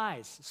is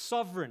wise,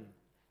 sovereign,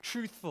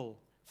 truthful,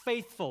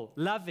 faithful,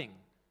 loving.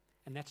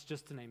 And that's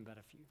just to name but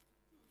a few.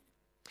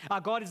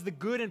 Our God is the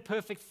good and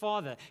perfect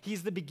Father. He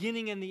is the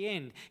beginning and the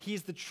end. He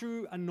is the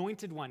true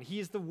anointed one. He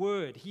is the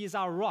Word. He is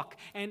our rock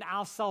and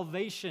our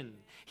salvation.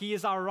 He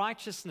is our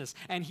righteousness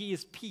and He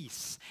is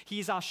peace. He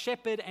is our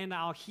shepherd and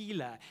our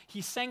healer.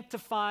 He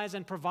sanctifies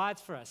and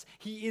provides for us.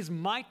 He is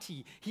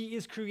mighty. He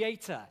is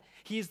creator.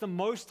 He is the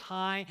Most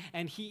High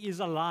and He is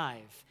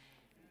alive.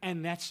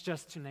 And that's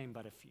just to name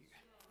but a few.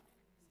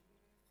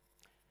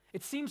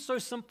 It seems so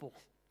simple,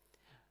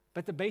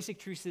 but the basic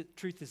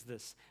truth is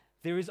this.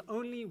 There is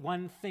only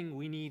one thing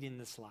we need in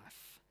this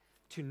life: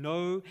 to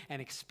know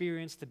and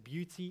experience the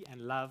beauty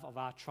and love of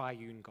our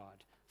triune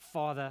God,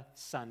 Father,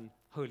 Son,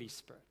 Holy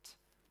Spirit.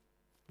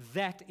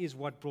 That is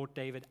what brought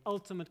David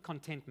ultimate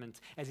contentment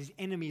as his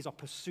enemies are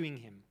pursuing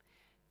him.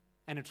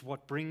 And it's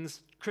what brings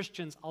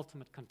Christians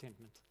ultimate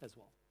contentment as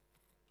well.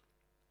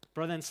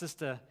 Brother and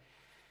sister,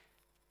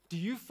 do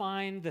you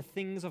find the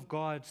things of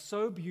God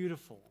so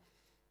beautiful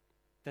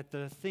that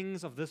the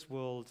things of this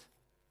world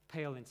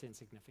pale into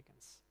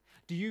insignificance?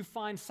 Do you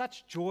find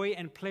such joy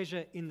and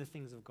pleasure in the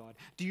things of God?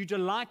 Do you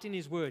delight in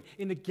His Word,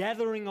 in the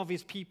gathering of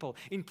His people,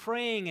 in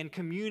praying and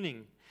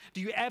communing?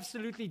 Do you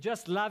absolutely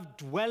just love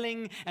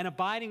dwelling and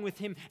abiding with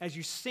Him as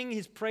you sing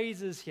His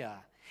praises here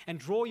and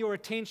draw your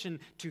attention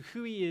to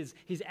who He is,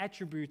 His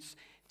attributes,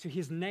 to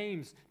His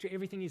names, to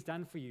everything He's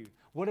done for you?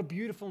 What a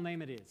beautiful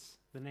name it is,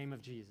 the name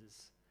of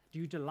Jesus. Do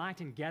you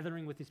delight in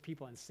gathering with His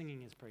people and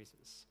singing His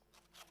praises?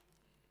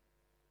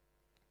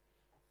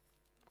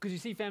 Because you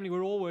see, family,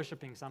 we're all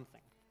worshiping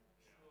something.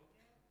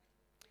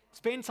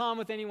 Spend time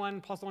with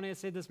anyone. Pastor Arne has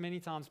said this many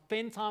times.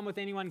 Spend time with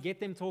anyone. Get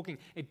them talking.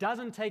 It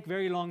doesn't take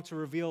very long to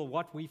reveal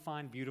what we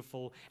find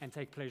beautiful and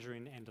take pleasure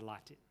in and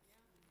delight in.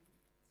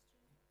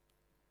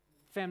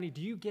 Family,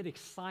 do you get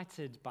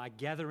excited by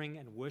gathering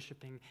and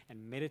worshiping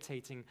and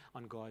meditating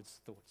on God's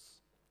thoughts?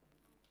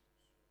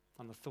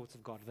 On the thoughts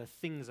of God, the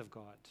things of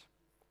God?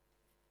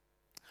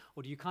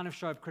 Or do you kind of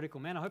show up critical?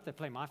 Man, I hope they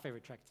play my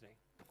favorite track today.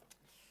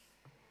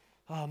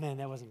 Oh man,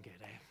 that wasn't good,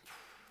 eh?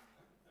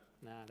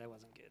 Nah, that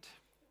wasn't good.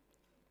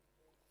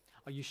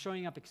 Are you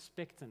showing up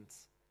expectant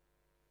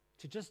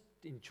to just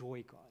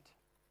enjoy God?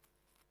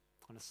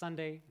 On a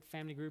Sunday,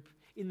 family group,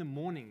 in the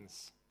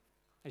mornings,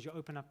 as you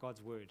open up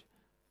God's word.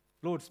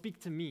 Lord, speak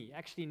to me.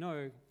 Actually,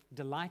 no,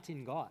 delight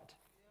in God.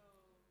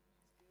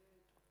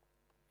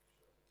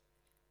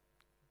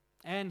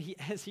 And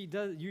as you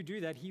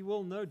do that, he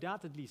will no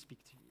doubtedly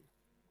speak to you.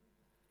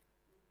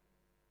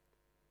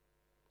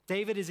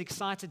 David is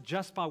excited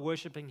just by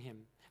worshiping him,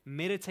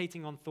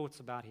 meditating on thoughts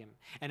about him,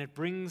 and it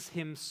brings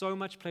him so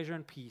much pleasure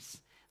and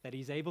peace that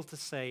he's able to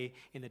say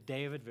in the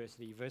day of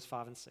adversity, verse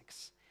 5 and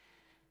 6,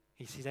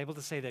 he's able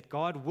to say that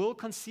God will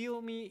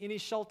conceal me in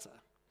his shelter.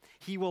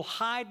 He will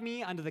hide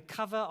me under the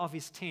cover of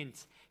his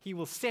tent. He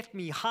will set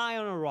me high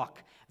on a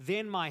rock.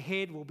 Then my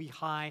head will be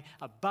high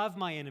above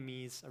my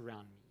enemies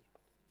around me.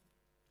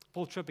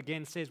 Paul Tripp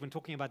again says, when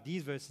talking about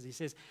these verses, he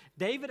says,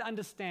 David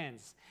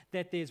understands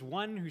that there's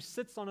one who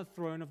sits on a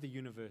throne of the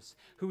universe,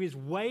 who is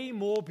way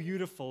more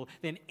beautiful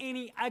than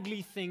any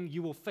ugly thing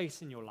you will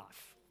face in your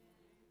life.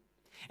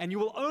 And you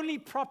will only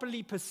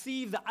properly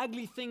perceive the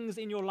ugly things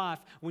in your life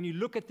when you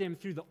look at them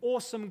through the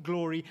awesome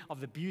glory of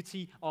the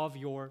beauty of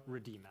your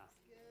Redeemer.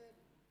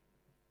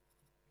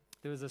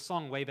 There was a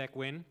song way back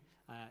when.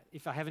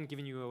 If I haven't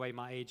given you away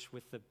my age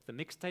with the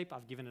mixtape,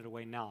 I've given it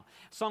away now.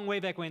 A song way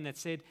back when that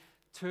said,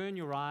 turn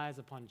your eyes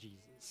upon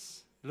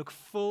Jesus. Look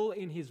full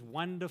in his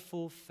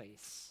wonderful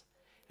face,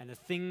 and the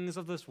things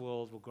of this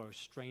world will grow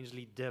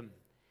strangely dim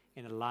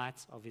in the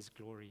light of his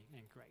glory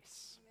and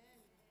grace.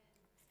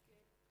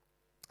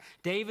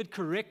 David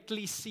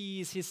correctly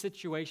sees his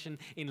situation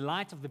in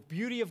light of the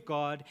beauty of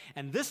God,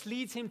 and this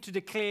leads him to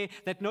declare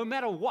that no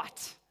matter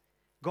what,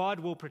 God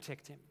will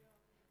protect him.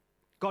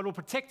 God will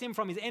protect him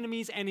from his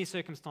enemies and his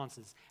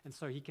circumstances, and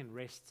so he can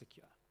rest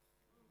secure.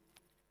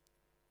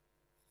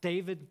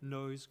 David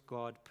knows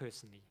God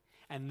personally,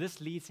 and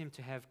this leads him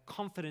to have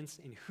confidence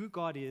in who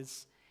God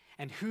is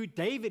and who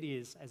David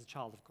is as a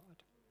child of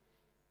God.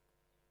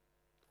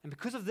 And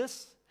because of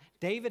this,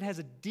 David has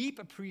a deep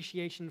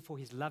appreciation for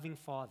his loving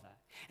Father,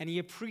 and he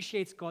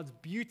appreciates God's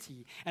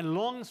beauty and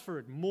longs for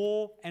it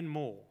more and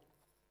more.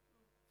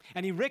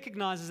 And he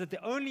recognizes that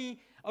only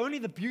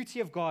the beauty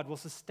of God will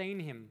sustain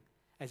him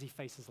as he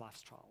faces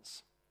life's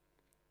trials.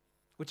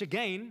 Which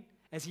again,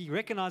 as he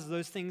recognizes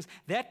those things,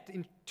 that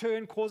in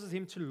turn causes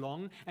him to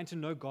long and to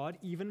know God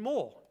even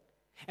more.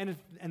 And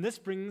this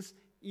brings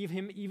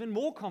him even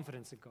more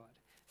confidence in God.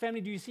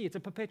 Family, do you see? It's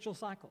a perpetual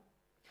cycle.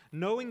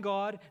 Knowing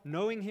God,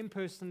 knowing him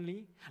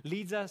personally,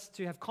 leads us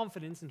to have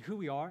confidence in who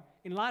we are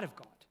in light of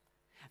God.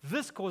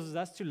 This causes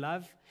us to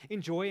love,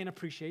 enjoy, and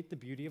appreciate the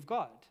beauty of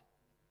God.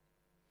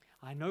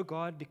 I know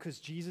God because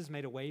Jesus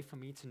made a way for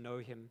me to know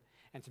him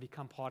and to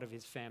become part of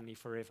his family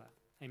forever.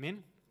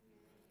 Amen?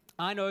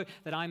 I know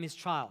that I'm his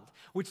child,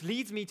 which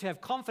leads me to have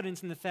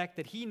confidence in the fact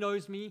that he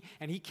knows me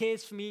and he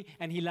cares for me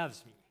and he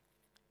loves me,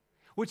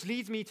 which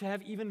leads me to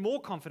have even more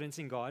confidence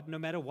in God no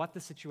matter what the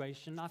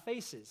situation I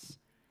face is.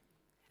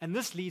 And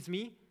this leads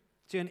me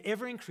to an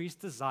ever-increased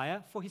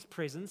desire for his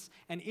presence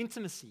and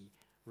intimacy.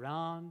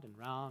 Round and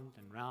round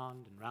and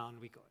round and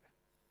round we go.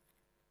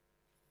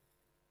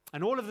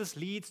 And all of this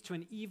leads to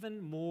an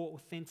even more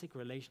authentic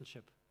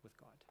relationship with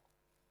God.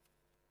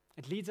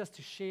 It leads us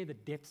to share the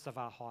depths of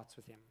our hearts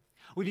with him.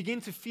 We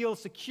begin to feel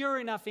secure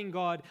enough in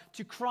God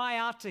to cry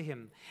out to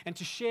him and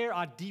to share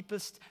our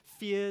deepest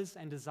fears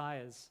and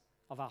desires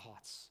of our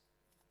hearts.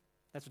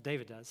 That's what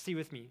David does. See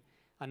with me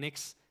our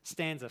next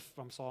stanza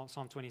from Psalm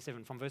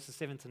 27, from verses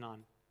 7 to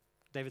 9.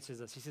 David says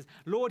this. He says,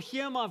 Lord,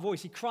 hear my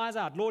voice. He cries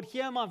out, Lord,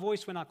 hear my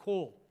voice when I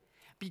call.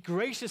 Be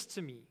gracious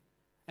to me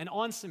and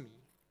answer me.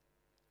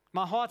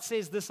 My heart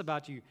says this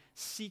about you,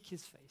 seek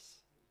his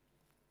face.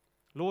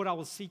 Lord, I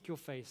will seek your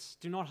face.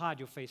 Do not hide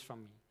your face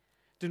from me.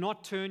 Do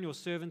not turn your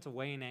servant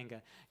away in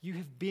anger. You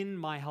have been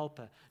my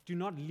helper. Do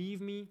not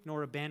leave me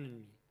nor abandon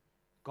me,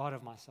 God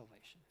of my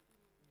salvation.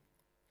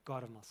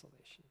 God of my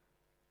salvation.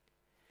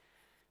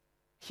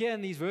 Here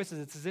in these verses,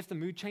 it's as if the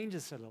mood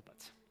changes a little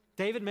bit.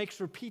 David makes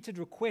repeated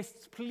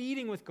requests,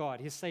 pleading with God,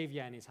 his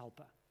Savior and his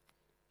helper.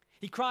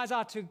 He cries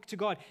out to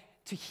God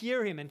to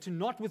hear him and to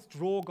not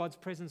withdraw God's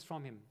presence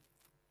from him.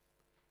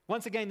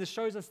 Once again, this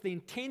shows us the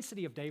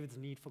intensity of David's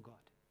need for God.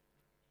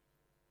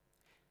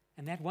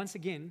 And that, once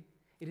again,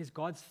 it is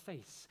God's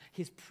face,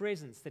 his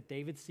presence that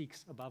David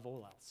seeks above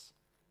all else.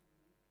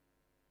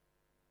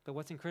 But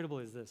what's incredible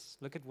is this.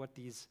 Look at what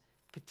these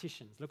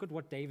petitions, look at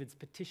what David's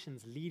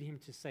petitions lead him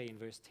to say in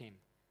verse 10.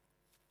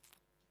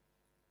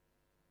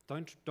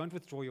 Don't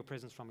withdraw your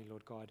presence from me,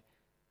 Lord God.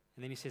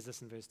 And then he says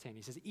this in verse 10.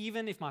 He says,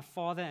 even if my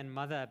father and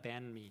mother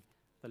abandon me,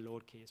 the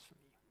Lord cares for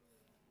me.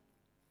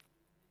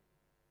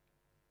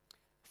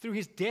 Through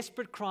his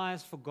desperate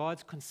cries for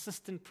God's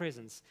consistent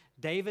presence,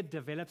 David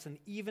develops an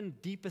even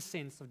deeper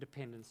sense of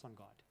dependence on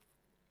God.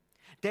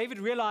 David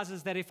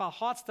realizes that if our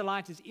heart's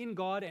delight is in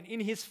God and in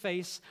his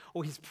face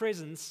or his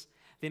presence,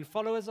 then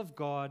followers of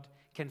God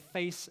can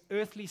face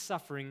earthly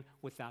suffering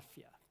without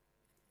fear.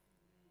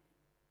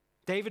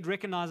 David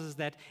recognizes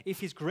that if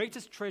his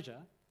greatest treasure,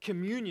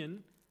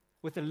 communion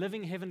with the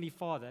living Heavenly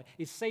Father,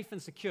 is safe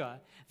and secure,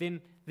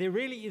 then there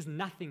really is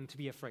nothing to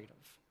be afraid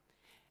of.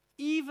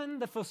 Even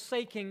the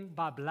forsaking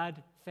by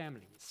blood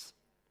families.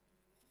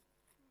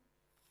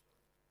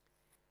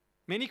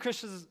 Many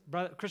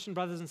Christian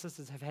brothers and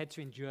sisters have had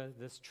to endure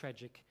this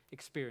tragic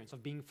experience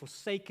of being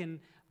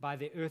forsaken by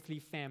their earthly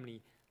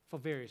family for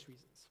various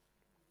reasons.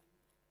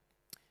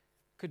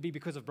 Could be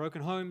because of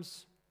broken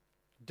homes,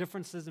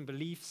 differences in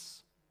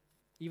beliefs,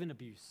 even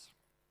abuse.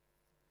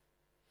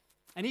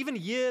 And even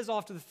years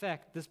after the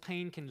fact, this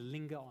pain can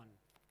linger on.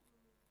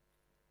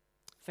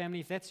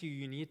 Family, if that's you,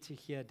 you need to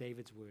hear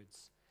David's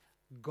words.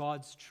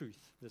 God's truth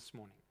this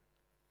morning.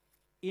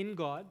 In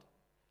God,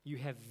 you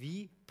have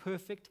the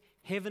perfect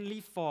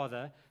Heavenly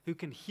Father who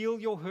can heal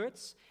your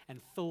hurts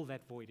and fill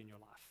that void in your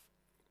life.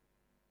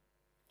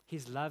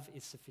 His love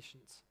is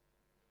sufficient.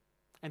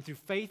 And through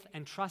faith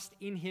and trust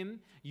in Him,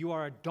 you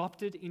are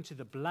adopted into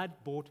the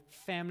blood-bought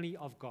family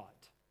of God.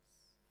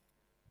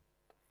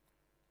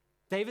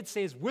 David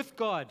says, with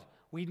God,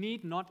 we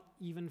need not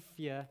even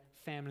fear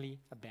family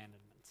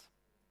abandonment.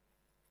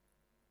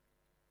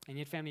 And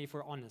yet, family, if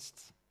we're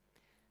honest,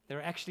 there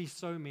are actually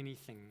so many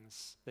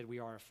things that we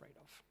are afraid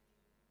of.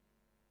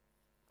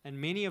 And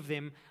many of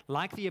them,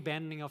 like the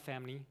abandoning of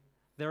family,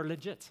 they're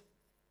legit.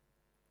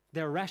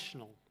 They're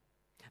rational.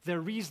 They're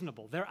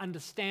reasonable. They're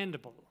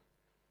understandable,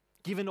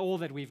 given all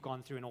that we've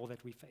gone through and all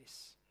that we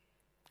face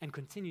and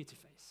continue to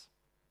face.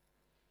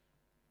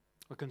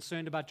 We're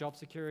concerned about job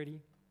security.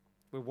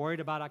 We're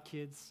worried about our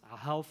kids, our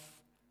health,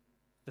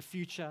 the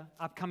future,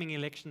 upcoming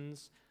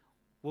elections.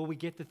 Will we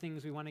get the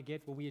things we want to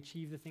get? Will we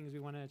achieve the things we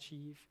want to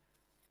achieve?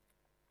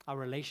 Our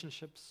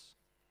relationships,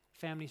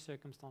 family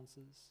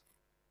circumstances.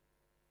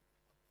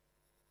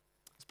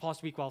 This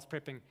past week, whilst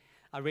prepping,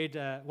 I read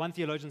one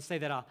theologian say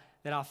that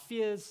our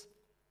fears,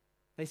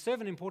 they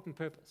serve an important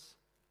purpose.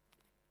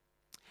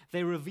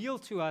 They reveal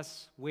to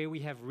us where we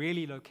have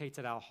really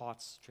located our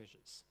heart's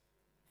treasures.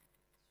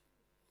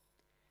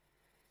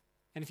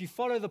 And if you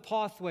follow the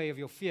pathway of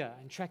your fear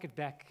and track it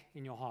back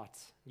in your heart,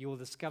 you will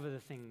discover the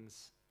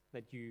things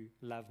that you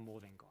love more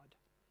than God.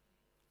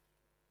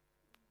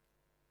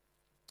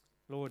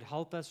 Lord,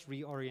 help us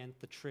reorient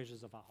the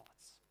treasures of our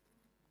hearts.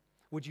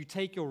 Would you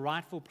take your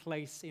rightful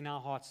place in our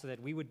hearts so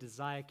that we would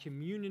desire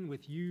communion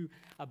with you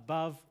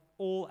above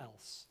all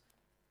else?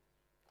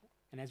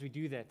 And as we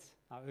do that,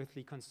 our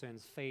earthly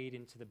concerns fade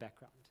into the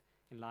background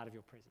in light of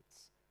your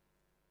presence.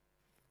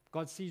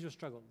 God sees your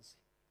struggles.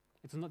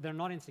 They're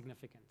not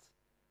insignificant,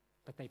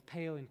 but they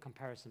pale in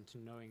comparison to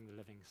knowing the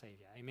living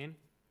Savior. Amen?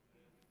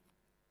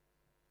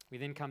 We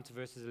then come to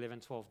verses 11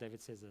 and 12.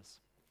 David says this.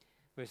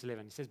 Verse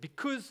 11, he says,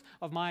 because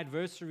of my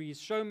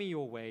adversaries, show me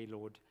your way,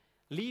 Lord.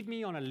 Lead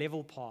me on a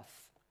level path.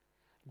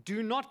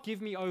 Do not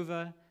give me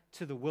over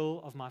to the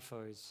will of my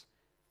foes,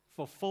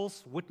 for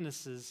false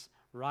witnesses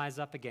rise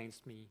up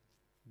against me,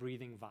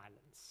 breathing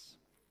violence.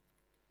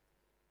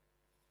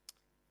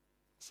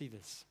 See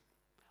this.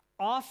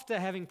 After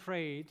having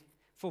prayed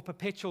for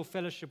perpetual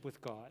fellowship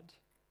with God,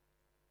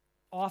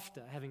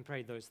 after having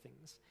prayed those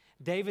things,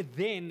 David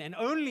then, and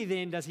only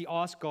then, does he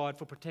ask God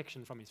for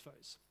protection from his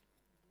foes.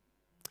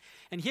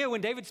 And here,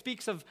 when David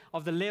speaks of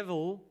the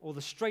level or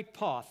the straight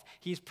path,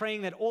 he's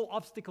praying that all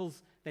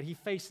obstacles that he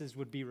faces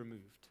would be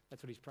removed.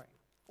 That's what he's praying.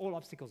 All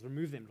obstacles,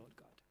 remove them, Lord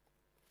God.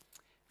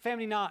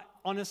 Family, now,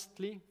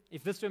 honestly,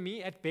 if this were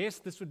me, at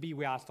best, this would be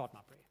where I start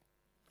my prayer.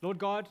 Lord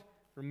God,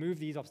 remove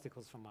these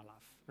obstacles from my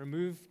life.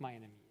 Remove my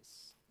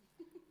enemies.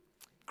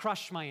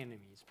 Crush my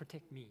enemies.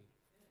 Protect me.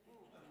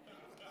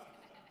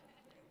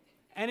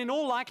 And in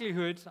all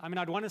likelihood,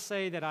 I'd want to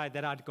say that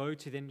I'd go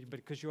to them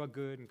because you are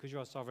good and because you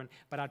are sovereign,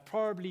 but I'd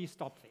probably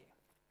stop there.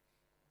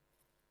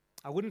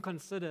 I wouldn't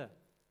consider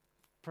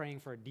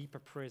praying for a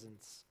deeper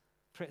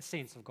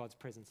sense of God's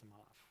presence in my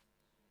life,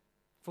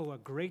 for a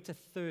greater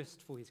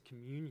thirst for His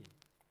communion.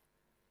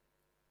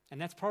 And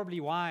that's probably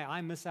why I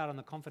miss out on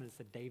the confidence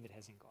that David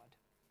has in God.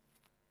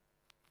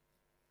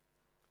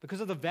 Because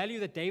of the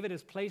value that David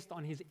has placed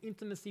on his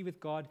intimacy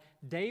with God,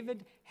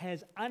 David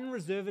has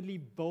unreservedly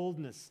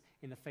boldness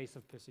in the face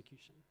of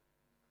persecution.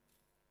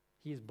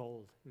 He is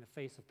bold in the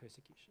face of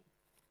persecution.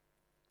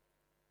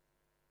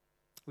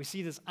 We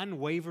see this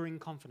unwavering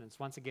confidence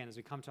once again as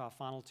we come to our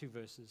final two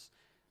verses,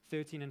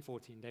 13 and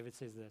 14. David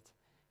says that.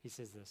 He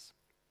says this.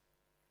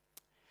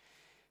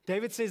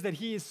 David says that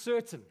he is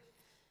certain.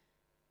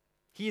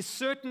 He is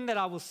certain that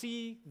I will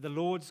see the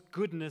Lord's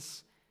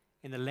goodness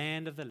in the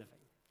land of the living.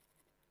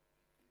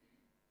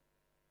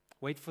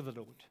 Wait for the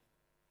Lord.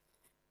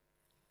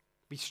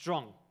 Be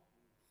strong.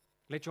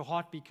 Let your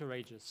heart be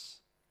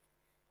courageous.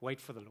 Wait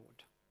for the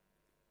Lord.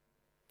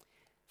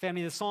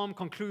 Family, the psalm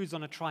concludes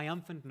on a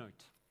triumphant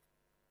note.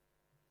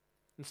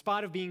 In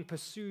spite of being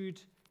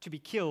pursued to be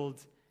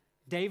killed,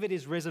 David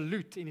is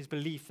resolute in his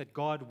belief that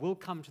God will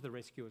come to the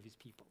rescue of his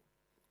people.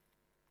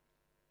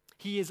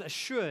 He is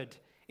assured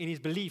in his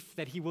belief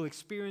that he will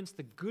experience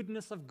the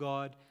goodness of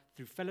God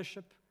through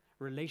fellowship,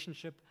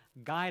 relationship,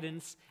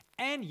 guidance,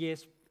 and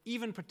yes,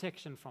 even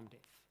protection from death.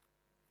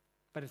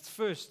 But it's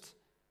first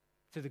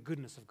through the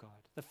goodness of God,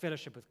 the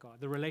fellowship with God,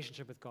 the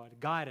relationship with God,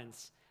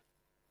 guidance,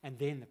 and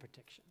then the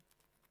protection.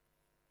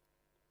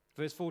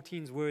 Verse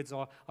 14's words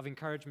are of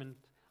encouragement.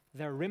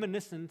 They're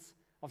reminiscent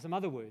of some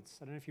other words.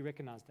 I don't know if you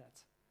recognize that.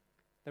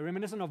 They're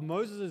reminiscent of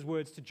Moses'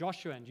 words to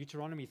Joshua in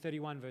Deuteronomy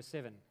 31, verse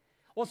 7.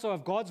 Also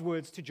of God's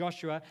words to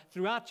Joshua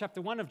throughout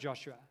chapter 1 of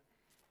Joshua.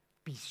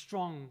 Be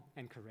strong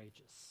and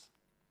courageous.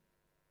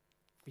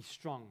 Be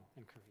strong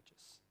and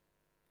courageous.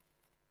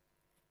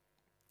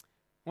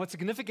 What's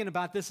significant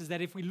about this is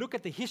that if we look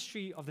at the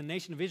history of the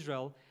nation of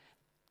Israel,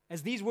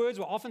 as these words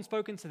were often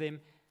spoken to them,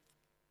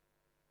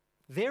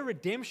 their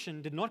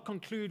redemption did not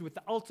conclude with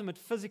the ultimate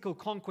physical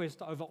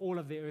conquest over all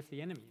of their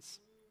earthly enemies.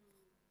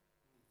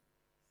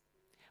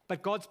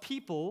 But God's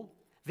people,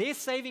 their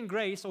saving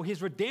grace or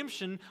his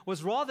redemption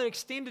was rather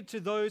extended to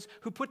those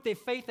who put their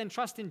faith and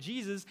trust in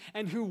Jesus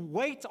and who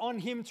wait on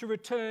him to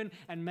return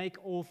and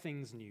make all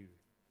things new.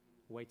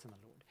 Wait on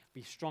the Lord.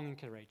 Be strong and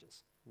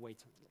courageous.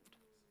 Wait on the Lord.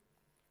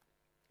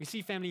 You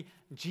see, family,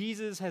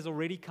 Jesus has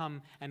already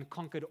come and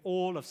conquered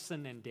all of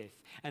sin and death.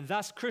 And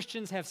thus,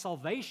 Christians have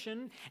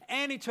salvation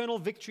and eternal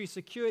victory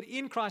secured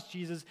in Christ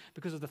Jesus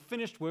because of the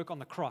finished work on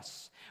the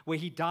cross, where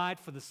he died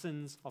for the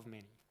sins of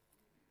many.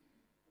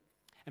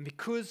 And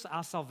because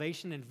our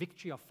salvation and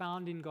victory are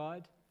found in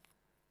God,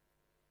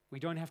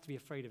 we don't have to be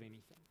afraid of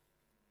anything.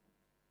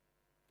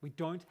 We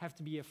don't have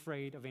to be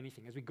afraid of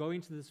anything. As we go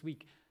into this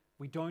week,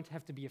 we don't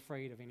have to be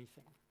afraid of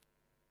anything.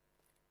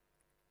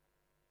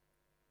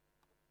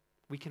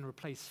 We can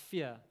replace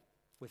fear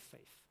with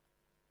faith.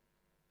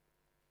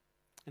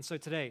 And so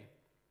today,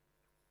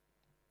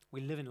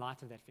 we live in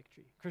light of that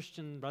victory.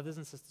 Christian brothers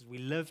and sisters, we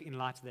live in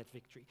light of that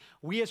victory.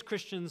 We as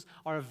Christians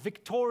are a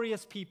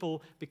victorious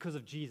people because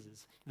of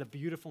Jesus, the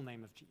beautiful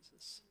name of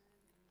Jesus.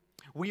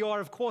 We are,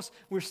 of course,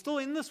 we're still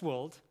in this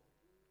world,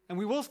 and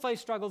we will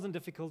face struggles and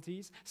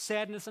difficulties,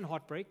 sadness and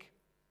heartbreak,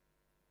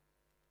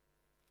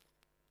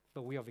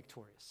 but we are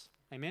victorious.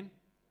 Amen?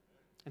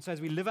 And so as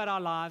we live out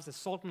our lives as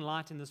salt and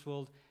light in this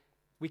world,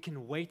 we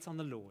can wait on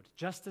the Lord,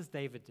 just as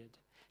David did,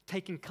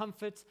 taking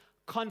comfort,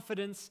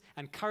 confidence,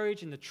 and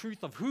courage in the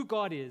truth of who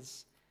God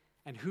is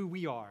and who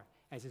we are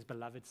as his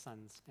beloved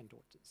sons and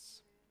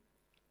daughters.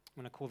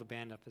 I'm going to call the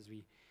band up as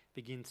we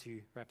begin to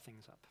wrap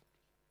things up.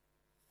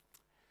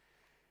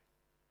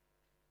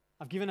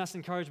 I've given us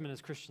encouragement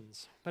as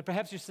Christians, but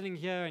perhaps you're sitting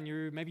here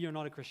and maybe you're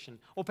not a Christian,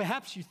 or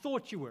perhaps you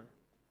thought you were,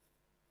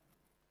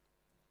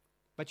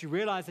 but you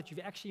realize that you've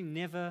actually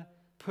never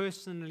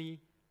personally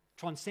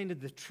transcended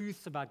the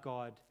truths about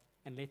God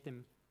and let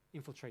them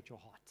infiltrate your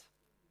heart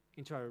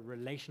into a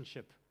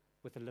relationship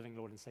with the living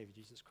Lord and Savior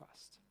Jesus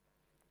Christ.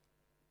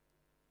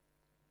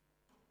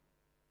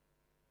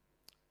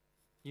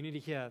 You need to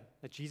hear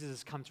that Jesus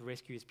has come to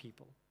rescue his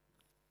people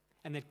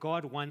and that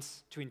God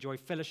wants to enjoy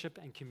fellowship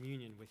and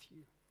communion with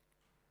you.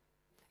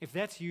 If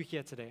that's you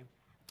here today,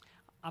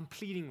 I'm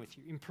pleading with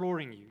you,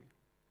 imploring you,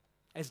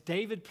 as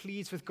David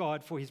pleads with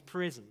God for his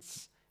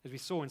presence, as we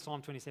saw in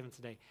Psalm 27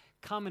 today,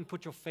 come and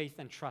put your faith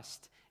and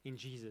trust in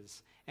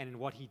Jesus and in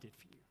what he did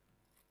for you.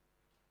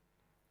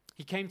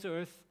 He came to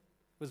earth,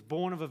 was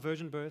born of a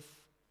virgin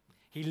birth.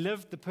 He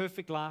lived the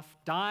perfect life,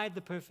 died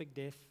the perfect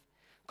death,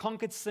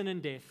 conquered sin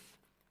and death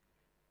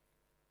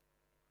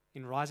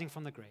in rising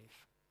from the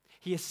grave.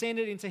 He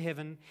ascended into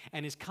heaven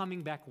and is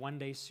coming back one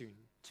day soon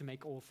to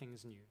make all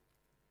things new.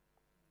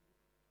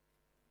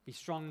 Be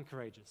strong and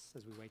courageous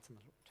as we wait on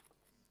the Lord.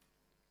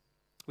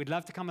 We'd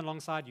love to come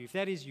alongside you. If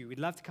that is you, we'd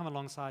love to come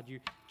alongside you,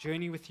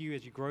 journey with you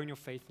as you grow in your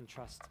faith and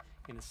trust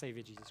in the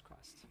Savior Jesus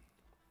Christ.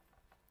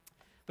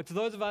 But to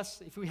those of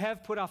us, if we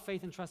have put our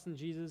faith and trust in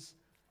Jesus,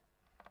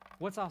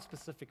 what's our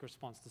specific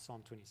response to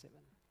Psalm 27?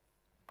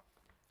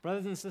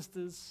 Brothers and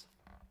sisters,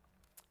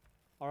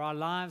 are our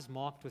lives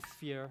marked with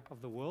fear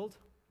of the world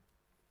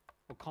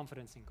or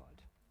confidence in God?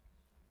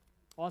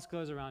 Ask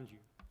those around you.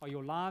 Are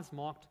your lives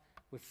marked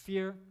with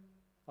fear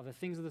of the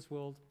things of this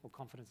world or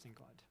confidence in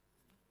God?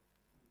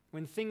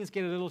 When things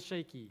get a little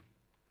shaky,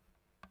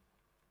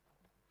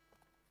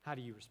 how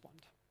do you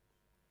respond?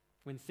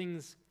 When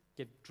things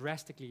get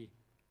drastically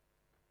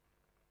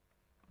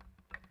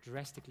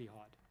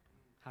hard,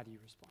 how do you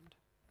respond?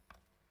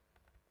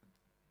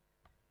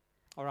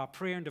 Are our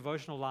prayer and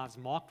devotional lives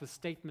marked with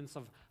statements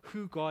of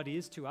who God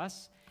is to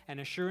us and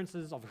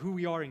assurances of who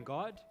we are in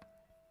God?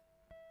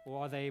 Or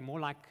are they more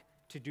like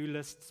to-do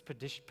lists,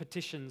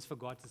 petitions for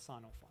God to sign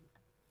off on?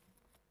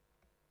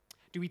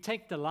 Do we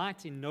take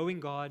delight in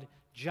knowing God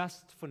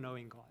just for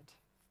knowing God?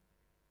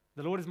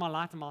 The Lord is my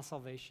light and my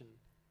salvation.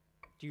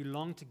 Do you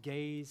long to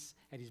gaze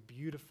at his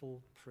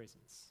beautiful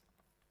presence?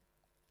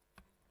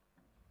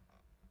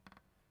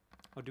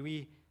 Or do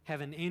we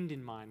have an end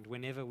in mind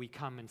whenever we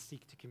come and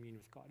seek to commune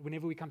with God?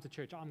 Whenever we come to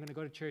church, I'm going to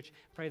go to church,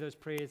 pray those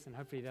prayers, and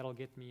hopefully that'll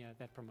get me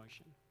that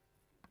promotion.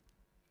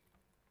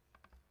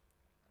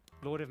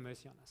 Lord, have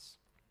mercy on us.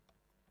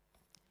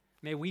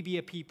 May we be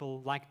a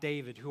people like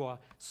David who are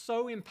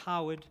so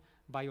empowered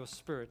by your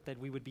Spirit that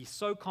we would be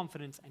so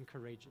confident and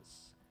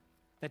courageous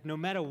that no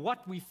matter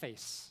what we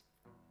face,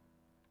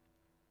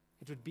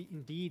 it would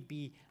indeed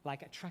be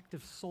like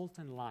attractive salt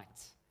and light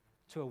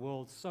to a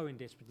world so in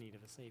desperate need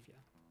of a Savior.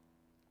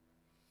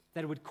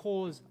 That it would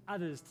cause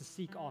others to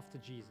seek after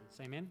Jesus.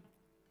 Amen?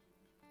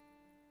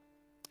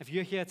 If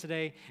you're here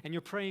today and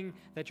you're praying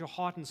that your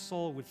heart and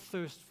soul would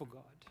thirst for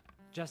God,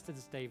 just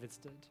as David's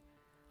did,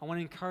 I want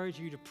to encourage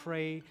you to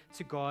pray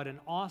to God and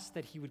ask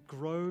that He would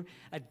grow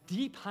a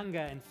deep hunger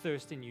and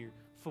thirst in you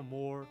for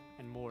more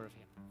and more of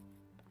Him.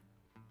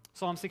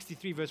 Psalm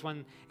 63 verse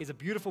 1 is a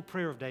beautiful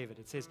prayer of David.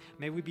 It says,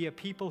 may we be a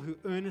people who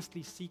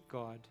earnestly seek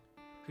God,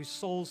 whose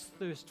souls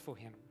thirst for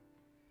Him,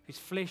 whose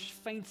flesh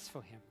faints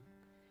for Him,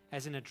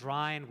 as in a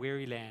dry and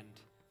weary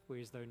land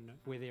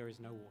where there is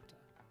no water.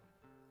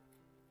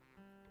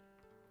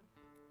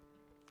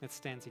 Let's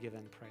stand together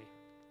and pray.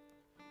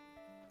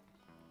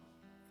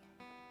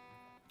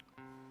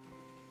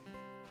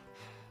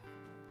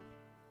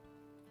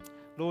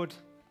 Lord,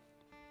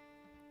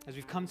 as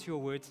we've come to your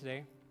word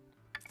today,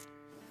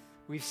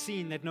 we've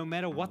seen that no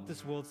matter what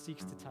this world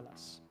seeks to tell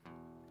us,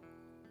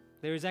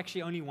 there is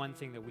actually only one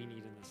thing that we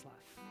need in this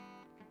life.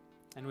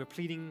 And we're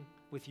pleading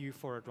with you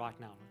for it right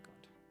now, Lord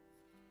God.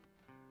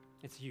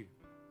 It's you.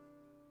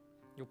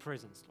 Your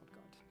presence, Lord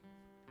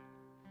God.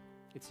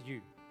 It's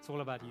you. It's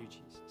all about you,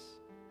 Jesus.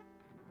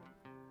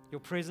 Your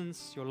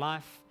presence, your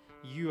life,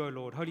 you, O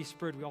Lord. Holy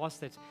Spirit, we ask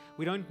that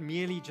we don't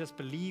merely just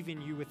believe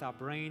in you with our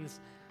brains,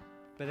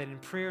 but that in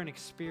prayer and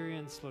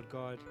experience, Lord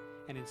God,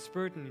 and in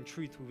spirit and in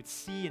truth, we would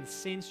see and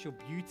sense your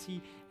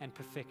beauty and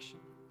perfection.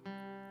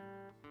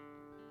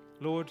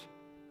 Lord,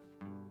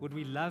 would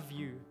we love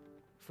you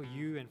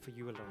and for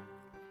you alone?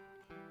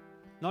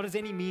 Not as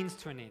any means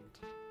to an end.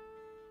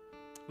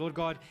 Lord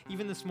God,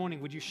 even this morning,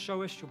 would you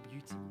show us your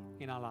beauty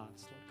in our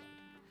lives, Lord God?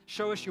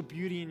 Show us your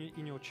beauty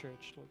in your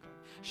church, Lord God.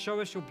 Show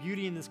us your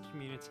beauty in this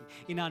community,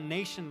 in our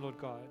nation, Lord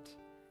God,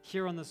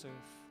 here on this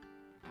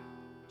earth.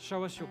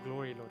 Show us your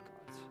glory, Lord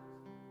God.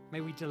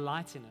 May we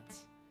delight in it.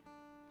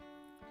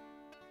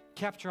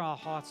 Capture our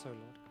hearts, O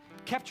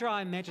Lord. Capture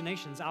our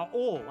imaginations, our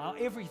all, our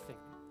everything.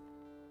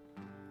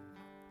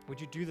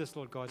 Would you do this,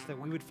 Lord God, so that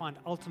we would find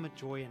ultimate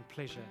joy and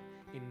pleasure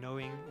in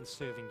knowing and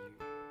serving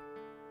you.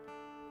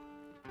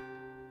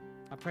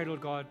 I pray,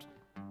 Lord God,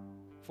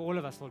 for all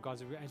of us, Lord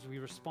God, as we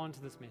respond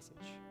to this message.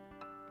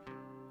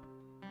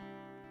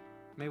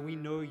 May we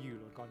know you,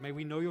 Lord God. May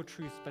we know your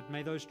truths, but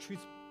may those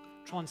truths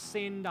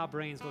transcend our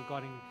brains, Lord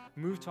God, and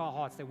move to our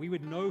hearts, that we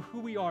would know who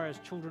we are as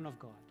children of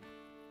God.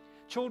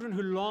 Children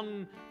who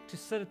long to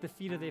sit at the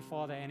feet of their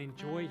Father and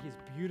enjoy His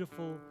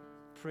beautiful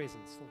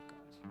presence, Lord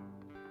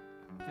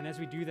God. And as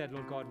we do that,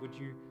 Lord God, would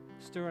you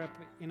stir up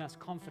in us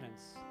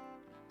confidence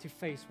to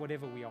face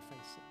whatever we are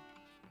facing.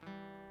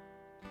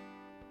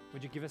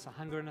 Would you give us a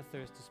hunger and a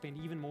thirst to spend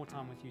even more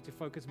time with you, to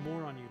focus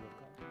more on you, Lord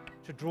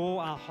God, to draw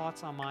our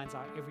hearts, our minds,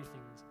 our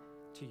everything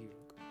to you,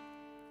 Lord God.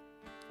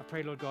 I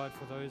pray, Lord God,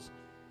 for those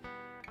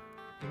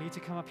who need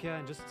to come up here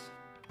and just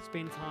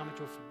spend time at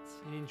your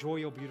feet and enjoy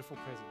your beautiful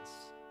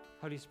presence.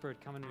 Holy Spirit,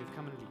 come and move,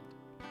 come and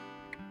lead.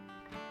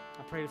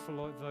 I pray for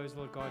those,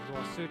 Lord God, who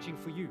are searching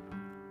for you.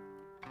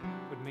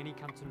 Would many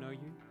come to know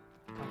you,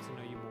 come to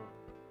know you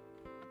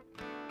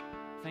more.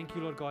 Thank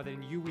you, Lord God, that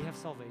in you we have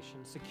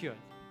salvation secured.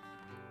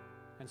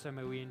 And so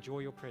may we enjoy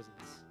your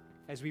presence,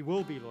 as we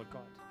will be, Lord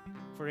God,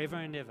 forever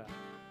and ever.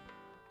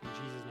 In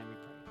Jesus' name.